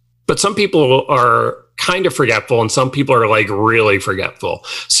sometimes, but some people are kind of forgetful and some people are like really forgetful.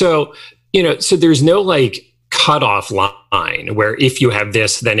 So, so there's no like cutoff line where if you have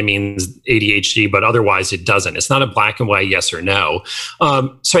this, then it means ADHD, but otherwise it doesn't. It's not a black and white yes or no.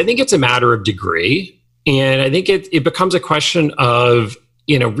 So I think it's a matter of degree. And I think it becomes a question of,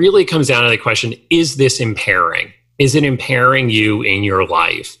 really comes down to the question, is this impairing? Is it impairing you in your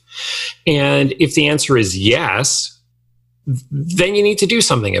life? And if the answer is yes, then you need to do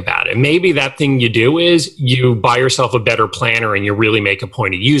something about it. Maybe that thing you do is you buy yourself a better planner and you really make a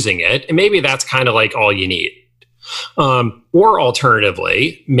point of using it. And maybe that's kind of like all you need. Or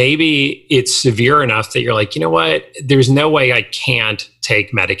alternatively, maybe it's severe enough that you're like, you know what, there's no way I can't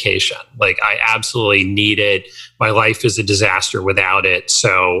take medication. Like I absolutely need it. My life is a disaster without it.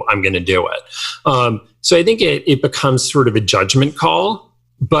 So I'm going to do it. So I think it becomes sort of a judgment call.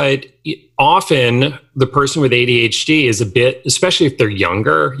 But often the person with ADHD is a bit, especially if they're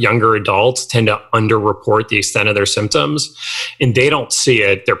younger adults tend to underreport the extent of their symptoms, and they don't see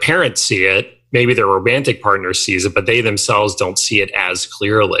it. Their parents see it. Maybe their romantic partner sees it, but they themselves don't see it as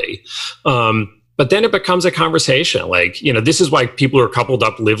clearly. But then it becomes a conversation. Like, this is why people who are coupled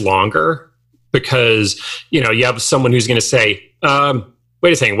up live longer, because, you have someone who's going to say,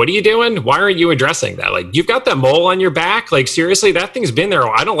 wait a second, what are you doing? Why aren't you addressing that? Like, you've got that mole on your back. Like, seriously, that thing's been there.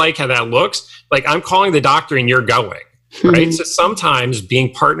 I don't like how that looks. Like, I'm calling the doctor and you're going, right? So sometimes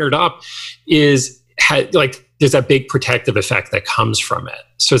being partnered up there's that big protective effect that comes from it.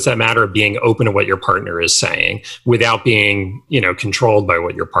 So it's that matter of being open to what your partner is saying without being, controlled by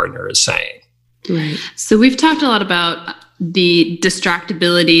what your partner is saying. Right. So we've talked a lot about the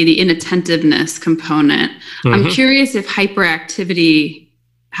distractibility, the inattentiveness component. I'm curious if hyperactivity,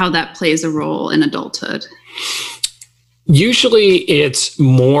 how that plays a role in adulthood. Usually it's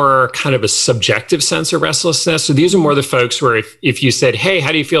more kind of a subjective sense of restlessness. So these are more the folks where if you said, hey,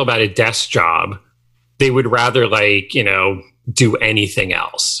 how do you feel about a desk job? They would rather do anything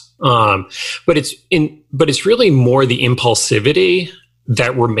else. But it's really more the impulsivity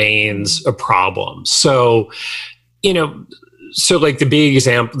that remains a problem. So, like the big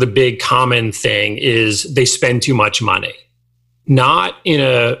example, the big common thing is they spend too much money. Not in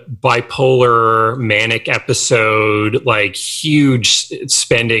a bipolar manic episode, like huge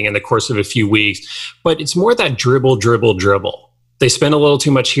spending in the course of a few weeks, but it's more that dribble. They spend a little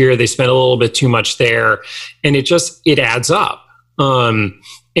too much here. They spend a little bit too much there. And it adds up. And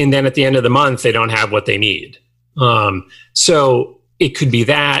then at the end of the month, they don't have what they need. So it could be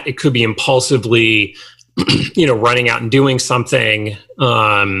that. It could be impulsively, running out and doing something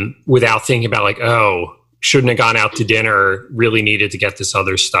without thinking about like, oh, shouldn't have gone out to dinner, really needed to get this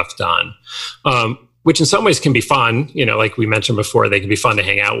other stuff done. Which in some ways can be fun. Like we mentioned before, they can be fun to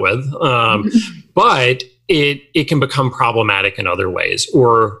hang out with. But it can become problematic in other ways,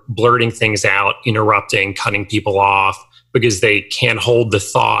 or blurting things out, interrupting, cutting people off because they can't hold the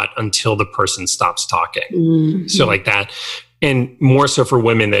thought until the person stops talking. So like that. And more so for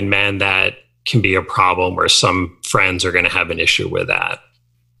women than men, that can be a problem where some friends are going to have an issue with that.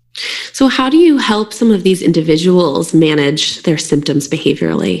 So how do you help some of these individuals manage their symptoms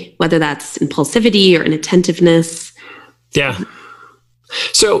behaviorally, whether that's impulsivity or inattentiveness? Yeah.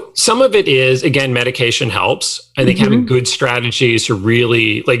 So some of it is, again, medication helps. I think having good strategies to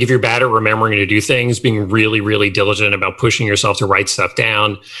really, like if you're bad at remembering to do things, being really, really diligent about pushing yourself to write stuff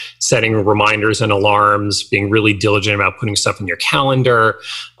down, setting reminders and alarms, being really diligent about putting stuff in your calendar,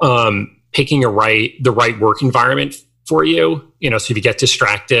 picking the right work environment for you. So if you get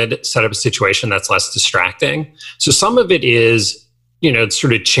distracted, set up a situation that's less distracting. So some of it is,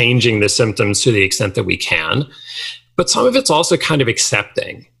 sort of changing the symptoms to the extent that we can. But some of it's also kind of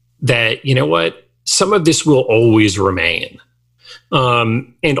accepting that, some of this will always remain.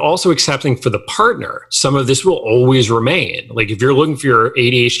 And also accepting for the partner, some of this will always remain. Like if you're looking for your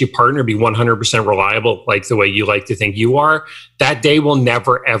ADHD partner to be 100% reliable, like the way you like to think you are, that day will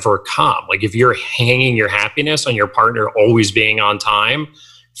never, ever come. Like if you're hanging your happiness on your partner always being on time,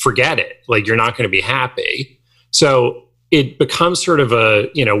 forget it. Like you're not going to be happy. So it becomes sort of a,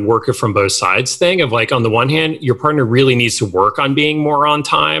 work it from both sides thing of like, on the one hand, your partner really needs to work on being more on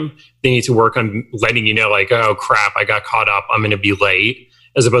time. They need to work on letting you know like, oh crap, I got caught up, I'm going to be late,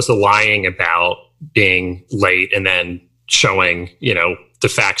 as opposed to lying about being late and then showing, the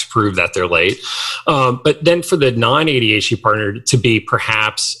facts prove that they're late. But then for the non-ADHD partner to be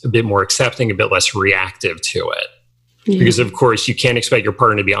perhaps a bit more accepting, a bit less reactive to it. Yeah. Because of course you can't expect your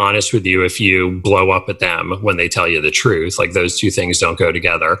partner to be honest with you if you blow up at them when they tell you the truth. Like those two things don't go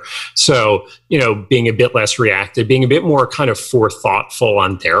together. So, being a bit less reactive, being a bit more kind of forethoughtful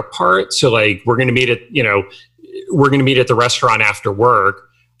on their part. So like, we're going to meet at the restaurant after work.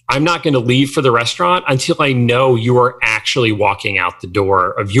 I'm not going to leave for the restaurant until I know you are actually walking out the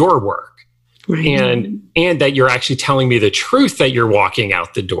door of your work. Right. And that you're actually telling me the truth that you're walking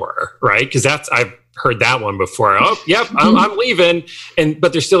out the door, right? Because I've heard that one before. Oh, yep, I'm leaving,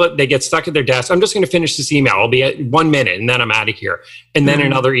 but they get stuck at their desk. I'm just going to finish this email. I'll be at 1 minute, and then I'm out of here. And then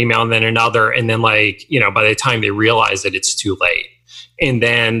another email, and then another, and then by the time they realize it, it's too late. And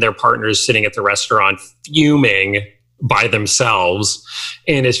then their partner is sitting at the restaurant fuming by themselves,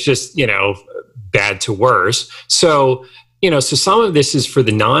 and it's just bad to worse. So. So some of this is for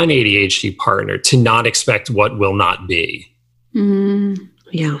the non-ADHD partner to not expect what will not be.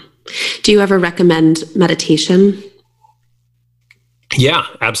 Yeah. Do you ever recommend meditation? Yeah,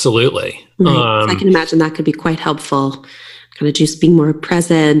 absolutely. Right. I can imagine that could be quite helpful. Kind of just being more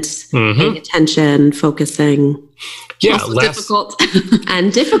present, paying attention, focusing. Yeah, also difficult.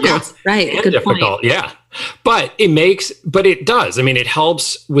 And difficult, right? And good difficult, point. yeah. But it does. I mean, it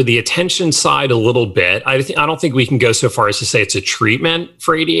helps with the attention side a little bit. I don't think we can go so far as to say it's a treatment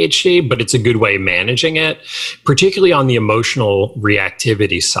for ADHD, but it's a good way of managing it, particularly on the emotional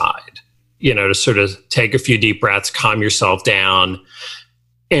reactivity side. To sort of take a few deep breaths, calm yourself down,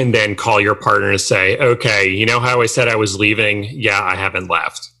 and then call your partner and say, okay, you know how I said I was leaving? Yeah, I haven't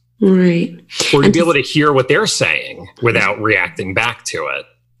left. Right. Or to be able to hear what they're saying without reacting back to it.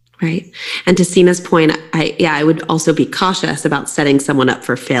 Right. And to Sina's point, I would also be cautious about setting someone up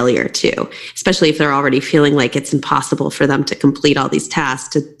for failure too, especially if they're already feeling like it's impossible for them to complete all these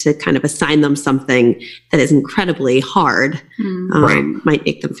tasks, to kind of assign them something that is incredibly hard, might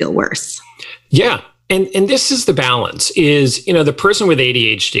make them feel worse. Yeah. And this is the balance is, the person with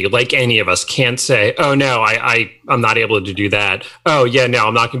ADHD, like any of us, can't say, oh, no, I'm not able to do that. Oh, yeah, no,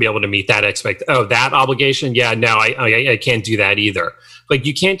 I'm not going to be able to meet that Oh, that obligation? Yeah, no, I can't do that either. Like,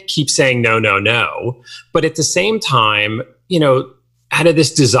 you can't keep saying no, no, no. But at the same time, out of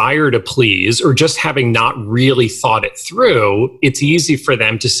this desire to please or just having not really thought it through, it's easy for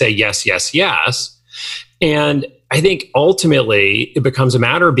them to say yes, yes, yes. And I think ultimately it becomes a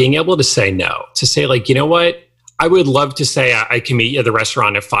matter of being able to say no, to say like, you know what, I would love to say I can meet you at the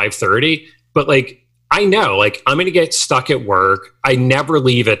restaurant at 5:30, but like, I know, like I'm going to get stuck at work. I never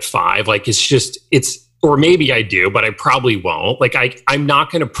leave at 5. Like or maybe I do, but I probably won't. Like I'm not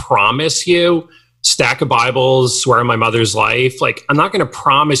going to promise you stack of Bibles, swear on my mother's life. Like I'm not going to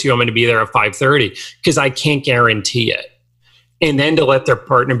promise you I'm going to be there at 5:30 because I can't guarantee it. And then to let their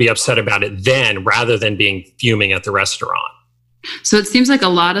partner be upset about it then rather than being fuming at the restaurant. So it seems like a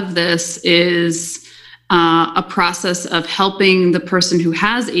lot of this is a process of helping the person who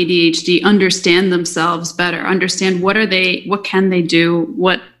has ADHD understand themselves better, understand what can they do,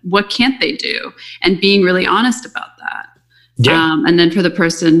 what can't they do, and being really honest about that. Yeah. And then for the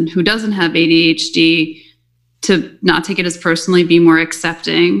person who doesn't have ADHD to not take it as personally, be more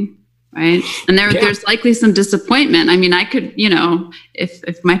accepting. Right. And there's likely some disappointment. I mean, I could,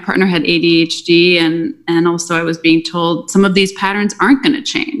 if my partner had ADHD and also I was being told some of these patterns aren't going to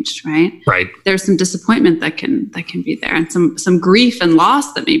change. Right. Right. There's some disappointment that can be there, and some grief and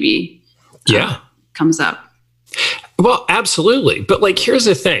loss that maybe comes up. Well, absolutely. But like, here's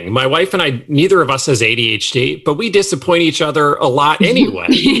the thing. My wife and I, neither of us has ADHD, but we disappoint each other a lot anyway,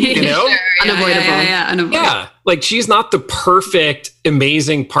 Sure, unavoidable. Unavoidable. Yeah. Like she's not the perfect,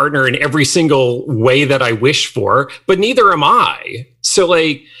 amazing partner in every single way that I wish for, but neither am I. So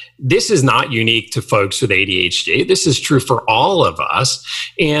like, this is not unique to folks with ADHD. This is true for all of us.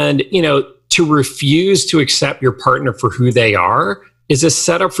 And, to refuse to accept your partner for who they are is a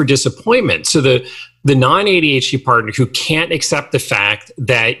setup for disappointment. So the non-ADHD partner who can't accept the fact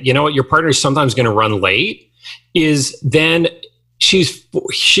that, your partner is sometimes going to run late is then she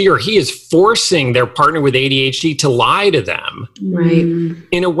or he is forcing their partner with ADHD to lie to them. Right.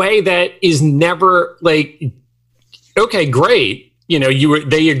 In a way that is never like, okay, great.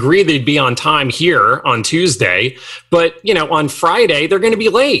 They agree they'd be on time here on Tuesday, but, on Friday, they're going to be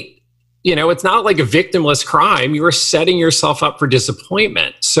late. It's not like a victimless crime. You are setting yourself up for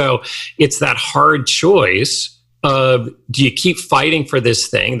disappointment. So it's that hard choice of, do you keep fighting for this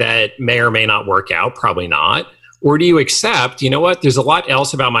thing that may or may not work out? Probably not. Or do you accept, you know what, there's a lot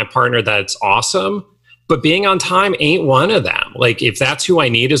else about my partner that's awesome, but being on time ain't one of them. Like if that's who I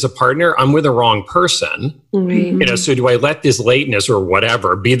need as a partner, I'm with the wrong person. Right. So do I let this lateness or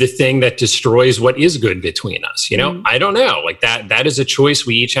whatever be the thing that destroys what is good between us? I don't know. Like that is a choice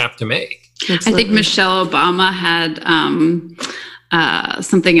we each have to make. Absolutely. I think Michelle Obama had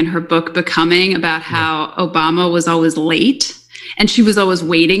something in her book Becoming about how Obama was always late. And she was always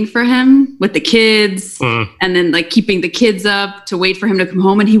waiting for him with the kids and then like keeping the kids up to wait for him to come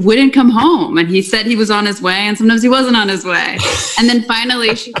home. And he wouldn't come home. And he said he was on his way and sometimes he wasn't on his way. And then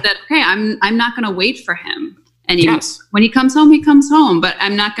finally she said, okay, I'm not going to wait for him. And when he comes home, he comes home, but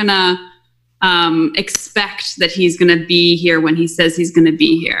I'm not going to expect that he's going to be here when he says he's going to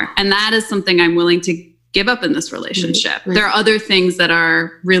be here. And that is something I'm willing to give up in this relationship. Right. There are other things that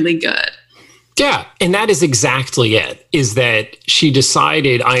are really good. Yeah. And that is exactly it, is that she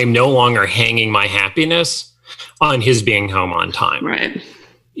decided I am no longer hanging my happiness on his being home on time. Right.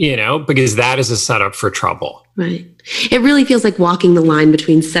 You know, because that is a setup for trouble. Right. It really feels like walking the line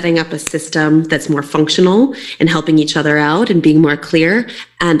between setting up a system that's more functional and helping each other out and being more clear,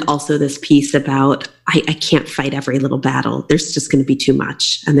 and also this piece about I can't fight every little battle. There's just going to be too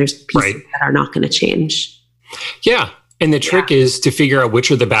much, and there's pieces that are not going to change. Yeah. And the trick is to figure out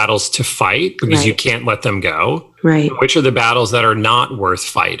which are the battles to fight, because you can't let them go. Right. Which are the battles that are not worth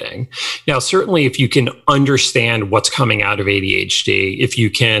fighting. Now, certainly if you can understand what's coming out of ADHD, if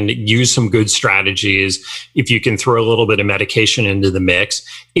you can use some good strategies, if you can throw a little bit of medication into the mix,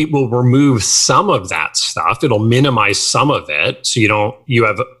 it will remove some of that stuff. It'll minimize some of it. So you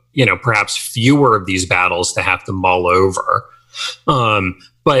have, perhaps fewer of these battles to have to mull over.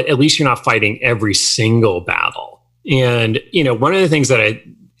 But at least you're not fighting every single battle. And, one of the things that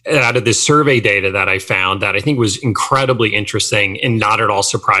out of this survey data that I found that I think was incredibly interesting and not at all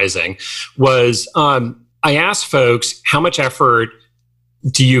surprising was I asked folks, how much effort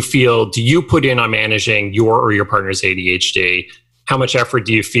do you put in on managing your or your partner's ADHD? How much effort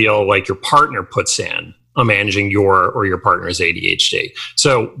do you feel like your partner puts in on managing your or your partner's ADHD?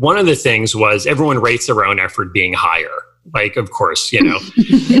 So one of the things was everyone rates their own effort being higher. Like, of course, and,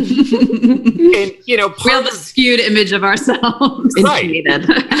 we have a skewed image of ourselves. Right.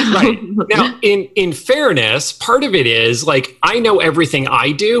 Right. Now, in fairness, part of it is like, I know everything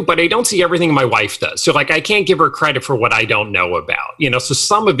I do, but I don't see everything my wife does. So like, I can't give her credit for what I don't know about, so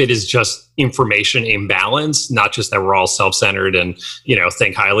some of it is just information imbalance, not just that we're all self-centered and,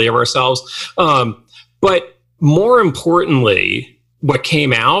 think highly of ourselves. But more importantly, what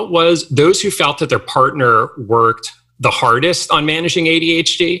came out was those who felt that their partner worked the hardest on managing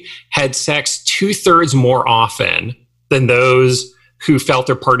ADHD had sex 2/3 more often than those who felt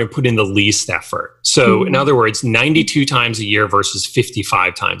their partner put in the least effort. So in other words, 92 times a year versus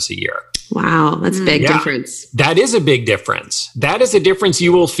 55 times a year. Wow, that's a big difference. That is a big difference. That is a difference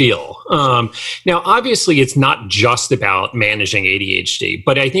you will feel. Now, obviously, it's not just about managing ADHD,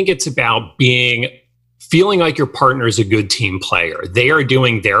 but I think it's about feeling like your partner is a good team player. They are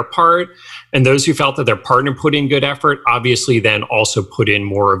doing their part. And those who felt that their partner put in good effort, obviously then also put in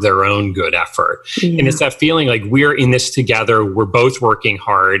more of their own good effort. Yeah. And it's that feeling like we're in this together, we're both working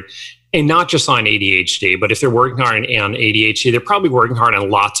hard, and not just on ADHD, but if they're working hard on ADHD, they're probably working hard on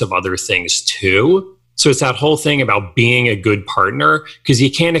lots of other things too. So it's that whole thing about being a good partner, because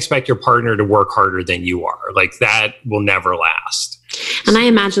you can't expect your partner to work harder than you are. Like that will never last. And I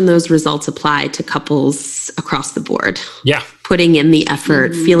imagine those results apply to couples across the board. Yeah. Putting in the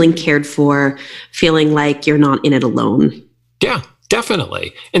effort, feeling cared for, feeling like you're not in it alone. Yeah,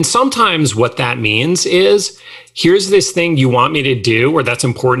 definitely. And sometimes what that means is, here's this thing you want me to do or that's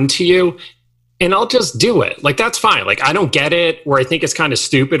important to you, and I'll just do it. Like, that's fine. Like, I don't get it, or I think it's kind of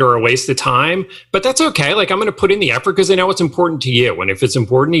stupid or a waste of time, but that's okay. Like, I'm going to put in the effort because I know it's important to you. And if it's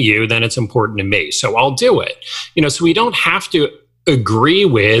important to you, then it's important to me. So I'll do it. So we don't have to agree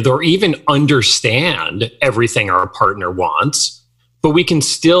with or even understand everything our partner wants, but we can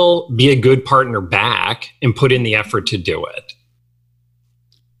still be a good partner back and put in the effort to do it.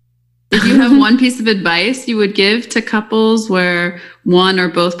 If you have one piece of advice you would give to couples where one or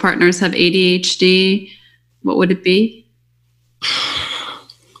both partners have ADHD, what would it be?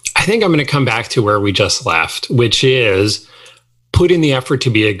 I think I'm going to come back to where we just left, which is put in the effort to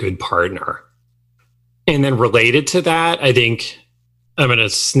be a good partner. And then related to that, I think I'm going to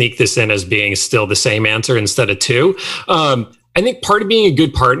sneak this in as being still the same answer instead of two. I think part of being a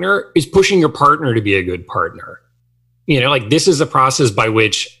good partner is pushing your partner to be a good partner. Like this is a process by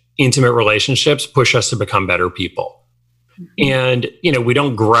which intimate relationships push us to become better people. And, we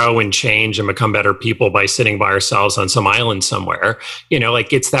don't grow and change and become better people by sitting by ourselves on some island somewhere.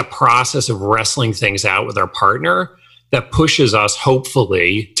 Like it's that process of wrestling things out with our partner that pushes us,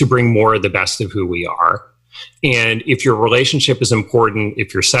 hopefully, to bring more of the best of who we are. And if your relationship is important,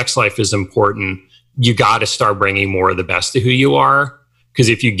 if your sex life is important, you got to start bringing more of the best of who you are. Because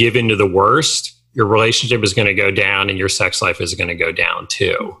if you give into the worst, your relationship is going to go down and your sex life is going to go down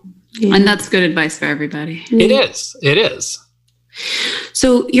too. Yeah. And that's good advice for everybody. It is. It is.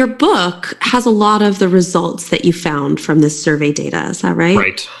 So your book has a lot of the results that you found from this survey data. Is that right?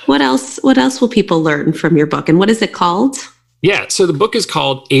 Right. What else will people learn from your book? And what is it called? Yeah. So the book is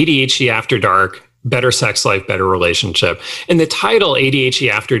called ADHD After Dark: better sex life, better relationship. And the title, ADHD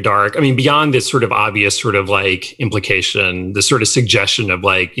After Dark, I mean, beyond this sort of obvious sort of like implication, the sort of suggestion of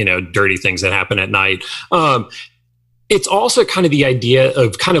like, dirty things that happen at night, it's also kind of the idea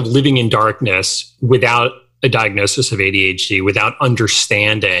of kind of living in darkness without a diagnosis of ADHD, without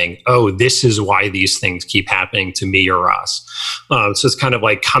understanding, this is why these things keep happening to me or us. So it's kind of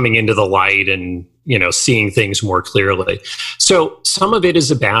like coming into the light and, seeing things more clearly. So some of it is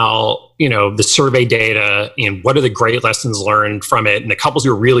about, the survey data and what are the great lessons learned from it. And the couples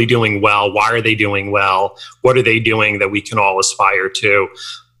who are really doing well, why are they doing well? What are they doing that we can all aspire to?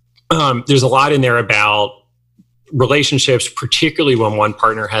 There's a lot in there about relationships, particularly when one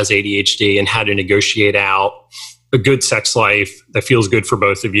partner has ADHD, and how to negotiate out a good sex life that feels good for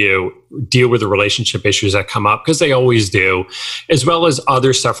both of you, deal with the relationship issues that come up, because they always do, as well as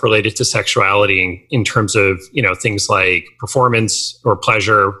other stuff related to sexuality in terms of, things like performance or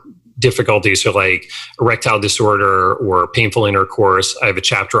pleasure difficulties, so like erectile disorder or painful intercourse. I have a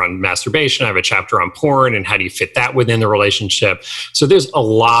chapter on masturbation. I have a chapter on porn and how do you fit that within the relationship. So there's a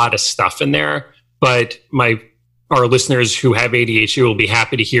lot of stuff in there, but our listeners who have ADHD will be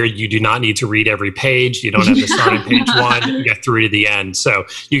happy to hear you do not need to read every page. You don't have to start on page 1 and get through to the end. So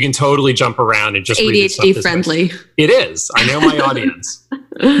you can totally jump around and just read ADHD friendly. It is. I know my audience.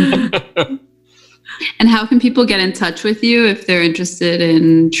 And how can people get in touch with you if they're interested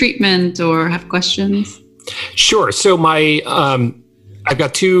in treatment or have questions? Sure. So I've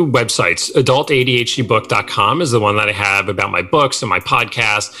got 2 websites. AdultADHDbook.com is the one that I have about my books and my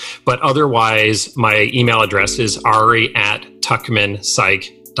podcast. But otherwise, my email address is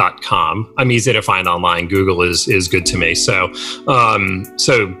ari@tuckmanpsych.com. I'm easy to find online. Google is good to me. So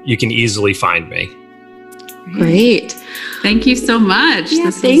you can easily find me. Great. Thank you so much.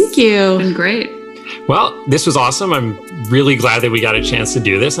 Yeah, thank you. It's been great. Well, this was awesome. I'm really glad that we got a chance to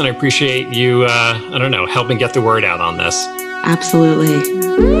do this. And I appreciate you, helping get the word out on this. Absolutely.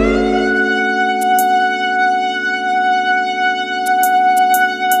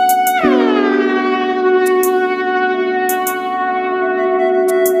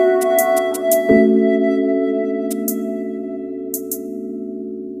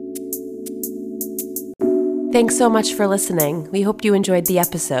 Thanks so much for listening. We hope you enjoyed the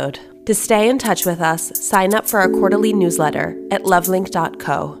episode. To stay in touch with us, sign up for our quarterly newsletter at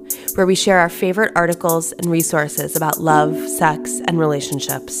lovelink.co, where we share our favorite articles and resources about love, sex, and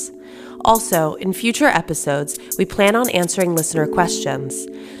relationships. Also, in future episodes, we plan on answering listener questions.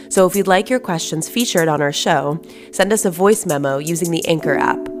 So if you'd like your questions featured on our show, send us a voice memo using the Anchor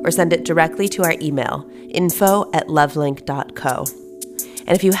app or send it directly to our email, info@lovelink.co.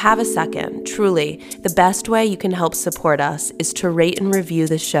 And if you have a second, truly, the best way you can help support us is to rate and review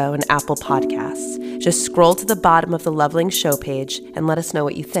the show in Apple Podcasts. Just scroll to the bottom of the Lovelink show page and let us know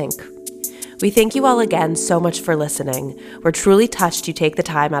what you think. We thank you all again so much for listening. We're truly touched you take the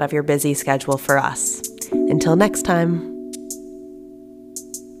time out of your busy schedule for us. Until next time.